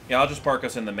 Ghost. Yeah, I'll just park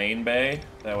us in the main bay.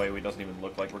 That way it doesn't even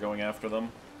look like we're going after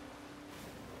them.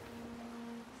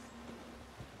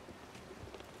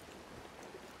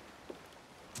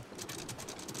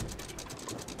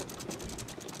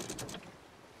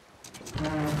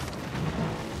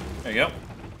 There you go.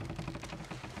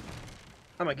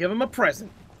 I'm gonna give him a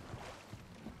present.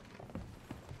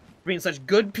 For being such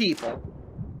good people.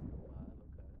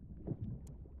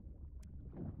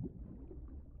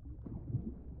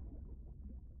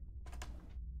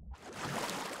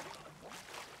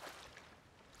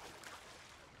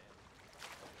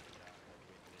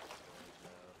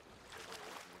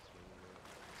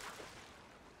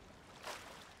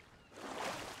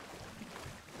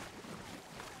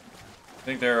 I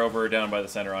think they're over down by the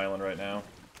center island right now.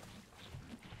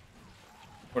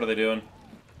 What are they doing?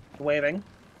 Waving.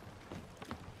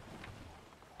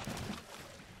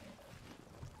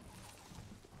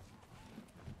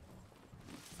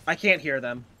 I can't hear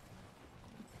them.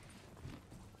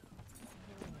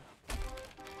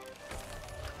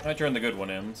 I turned the good one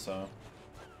in, so...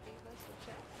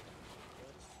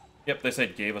 Yep, they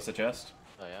said gave us a chest.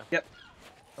 Oh, yeah? Yep.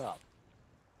 Oh,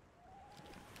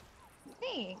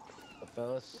 Thanks. well,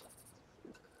 fellas.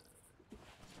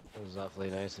 That was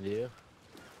awfully nice of you.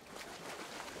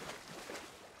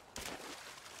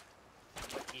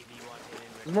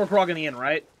 There's more grog in the inn,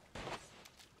 right?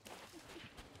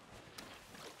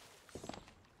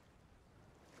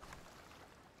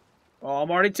 Oh,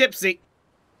 I'm already tipsy.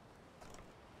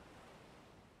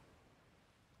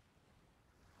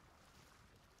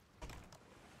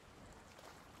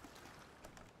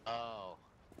 Oh.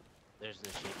 There's the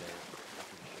sheep there. I'm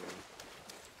sure.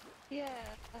 Yeah,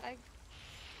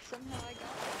 somehow I got it.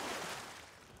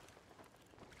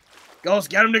 Ghost,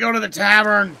 get him to go to the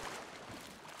tavern.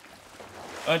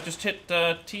 Just hit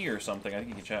T or something. I think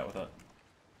you can chat with it.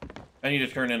 I need to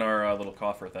turn in our little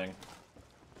coffer thing.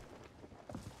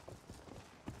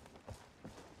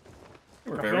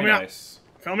 You were Now, very fill me up. nice.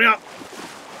 Fill me up.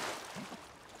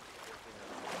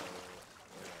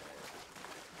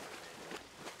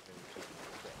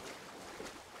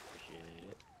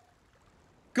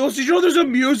 Ghost, did you know there's a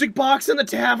music box in the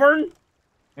tavern?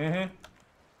 Mm-hmm.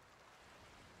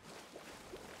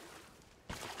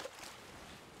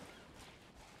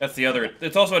 That's the other...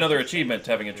 It's also another achievement,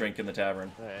 having a drink in the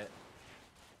tavern. Alright.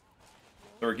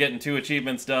 So we're getting 2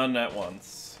 achievements done at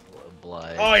once.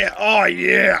 Blind. Oh, yeah. Oh,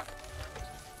 yeah.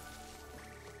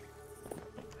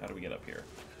 How do we get up here?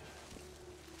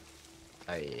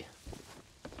 Aye.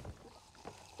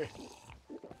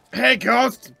 Hey,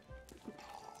 Ghost.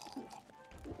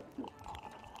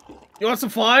 You want some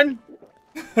fun?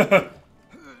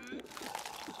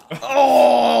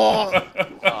 Oh!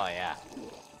 Oh, yeah.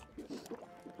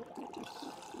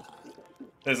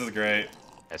 This is great.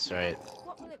 That's right.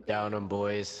 Down 'em,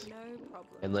 boys.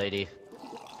 And lady.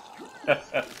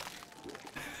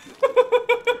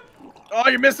 Oh,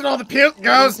 you're missing all the puke, Ladies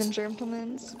Ghost. and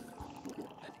gentlemen.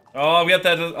 Oh, I'll get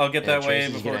that. I'll get that way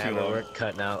Tracy's before gonna too have her long. work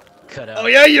cut out. Oh,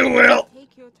 yeah, you will.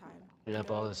 Take your time. Clean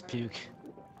up all this puke.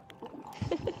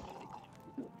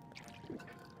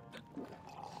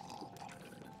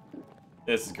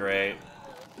 This is great.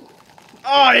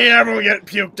 Oh, yeah, everyone get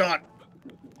puked on.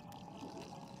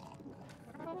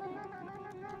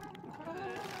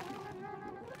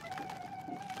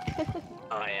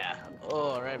 Oh, yeah.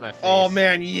 Oh, right in my face. Oh,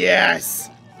 man, yes.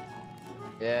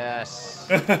 Yes.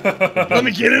 Let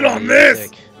me get in on this.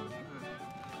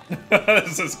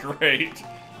 This is great.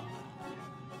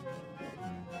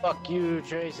 Fuck you,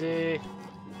 Tracy.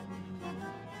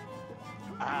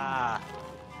 Ah.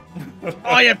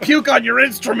 Oh, yeah, puke on your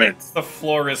instruments. The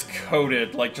floor is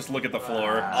coated. Like, just look at the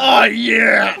floor. Oh,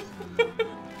 yeah.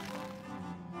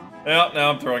 Well, now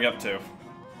I'm throwing up too.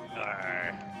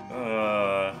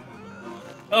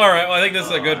 Alright, well, I think this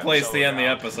is a good place to end the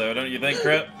episode, don't you think,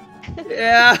 Crip?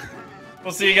 Yeah.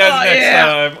 We'll see you guys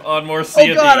next time on more Sea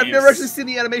Oh, of God, I've Thieves. never actually seen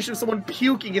the animation of someone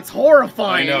puking. It's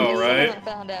horrifying. I know, I right? haven't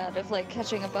found out if like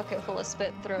catching a bucket full of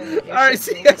spit, throwing it. All right,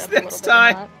 see you guys next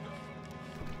time.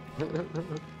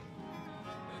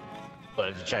 What,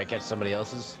 did you try to catch somebody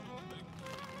else's?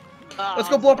 Let's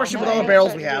go blow up our ship with all the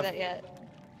barrels we have.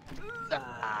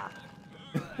 Ah.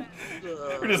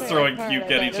 We're just throwing puke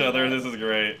at each other. This is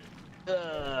great.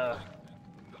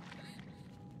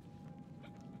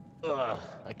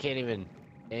 I can't even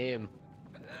aim.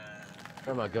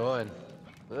 Where am I going?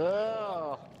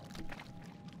 Oh.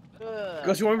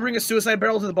 Ghost, you want me to bring a suicide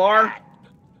barrel to the bar?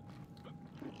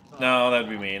 No, that'd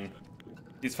be mean.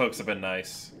 These folks have been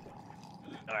nice.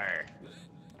 Arr.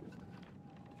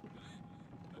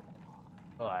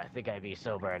 Oh, I think I'd be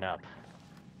sobering up.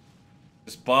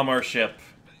 Just bomb our ship.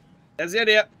 That's the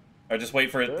idea. Or just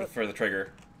wait for it for the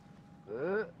trigger.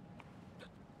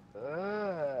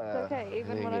 Okay,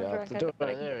 even when I'm drunk, I There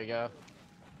think we go.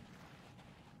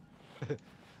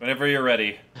 Whenever you're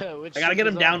ready. I gotta get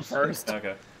him down first.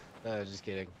 Okay. No, just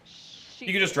kidding.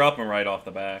 You can just drop them right off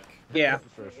the back. Yeah.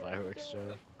 For a fireworks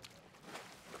show.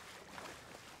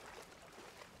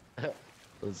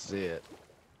 Let's see it.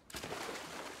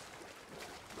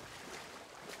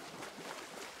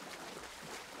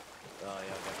 Oh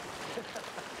yeah.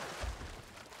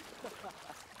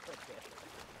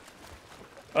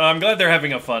 I'm glad they're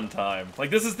having a fun time. Like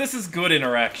this is good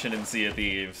interaction in Sea of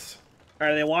Thieves.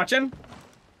 Are they watching?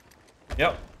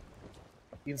 Yep.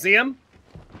 You can see him?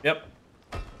 Yep.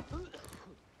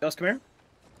 Ghost, come here.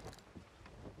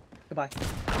 Goodbye.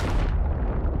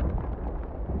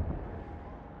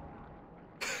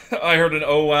 I heard an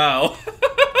oh wow.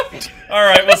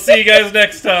 Alright, we'll see you guys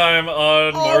next time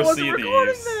on more Sea of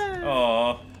Thieves.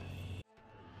 Aw.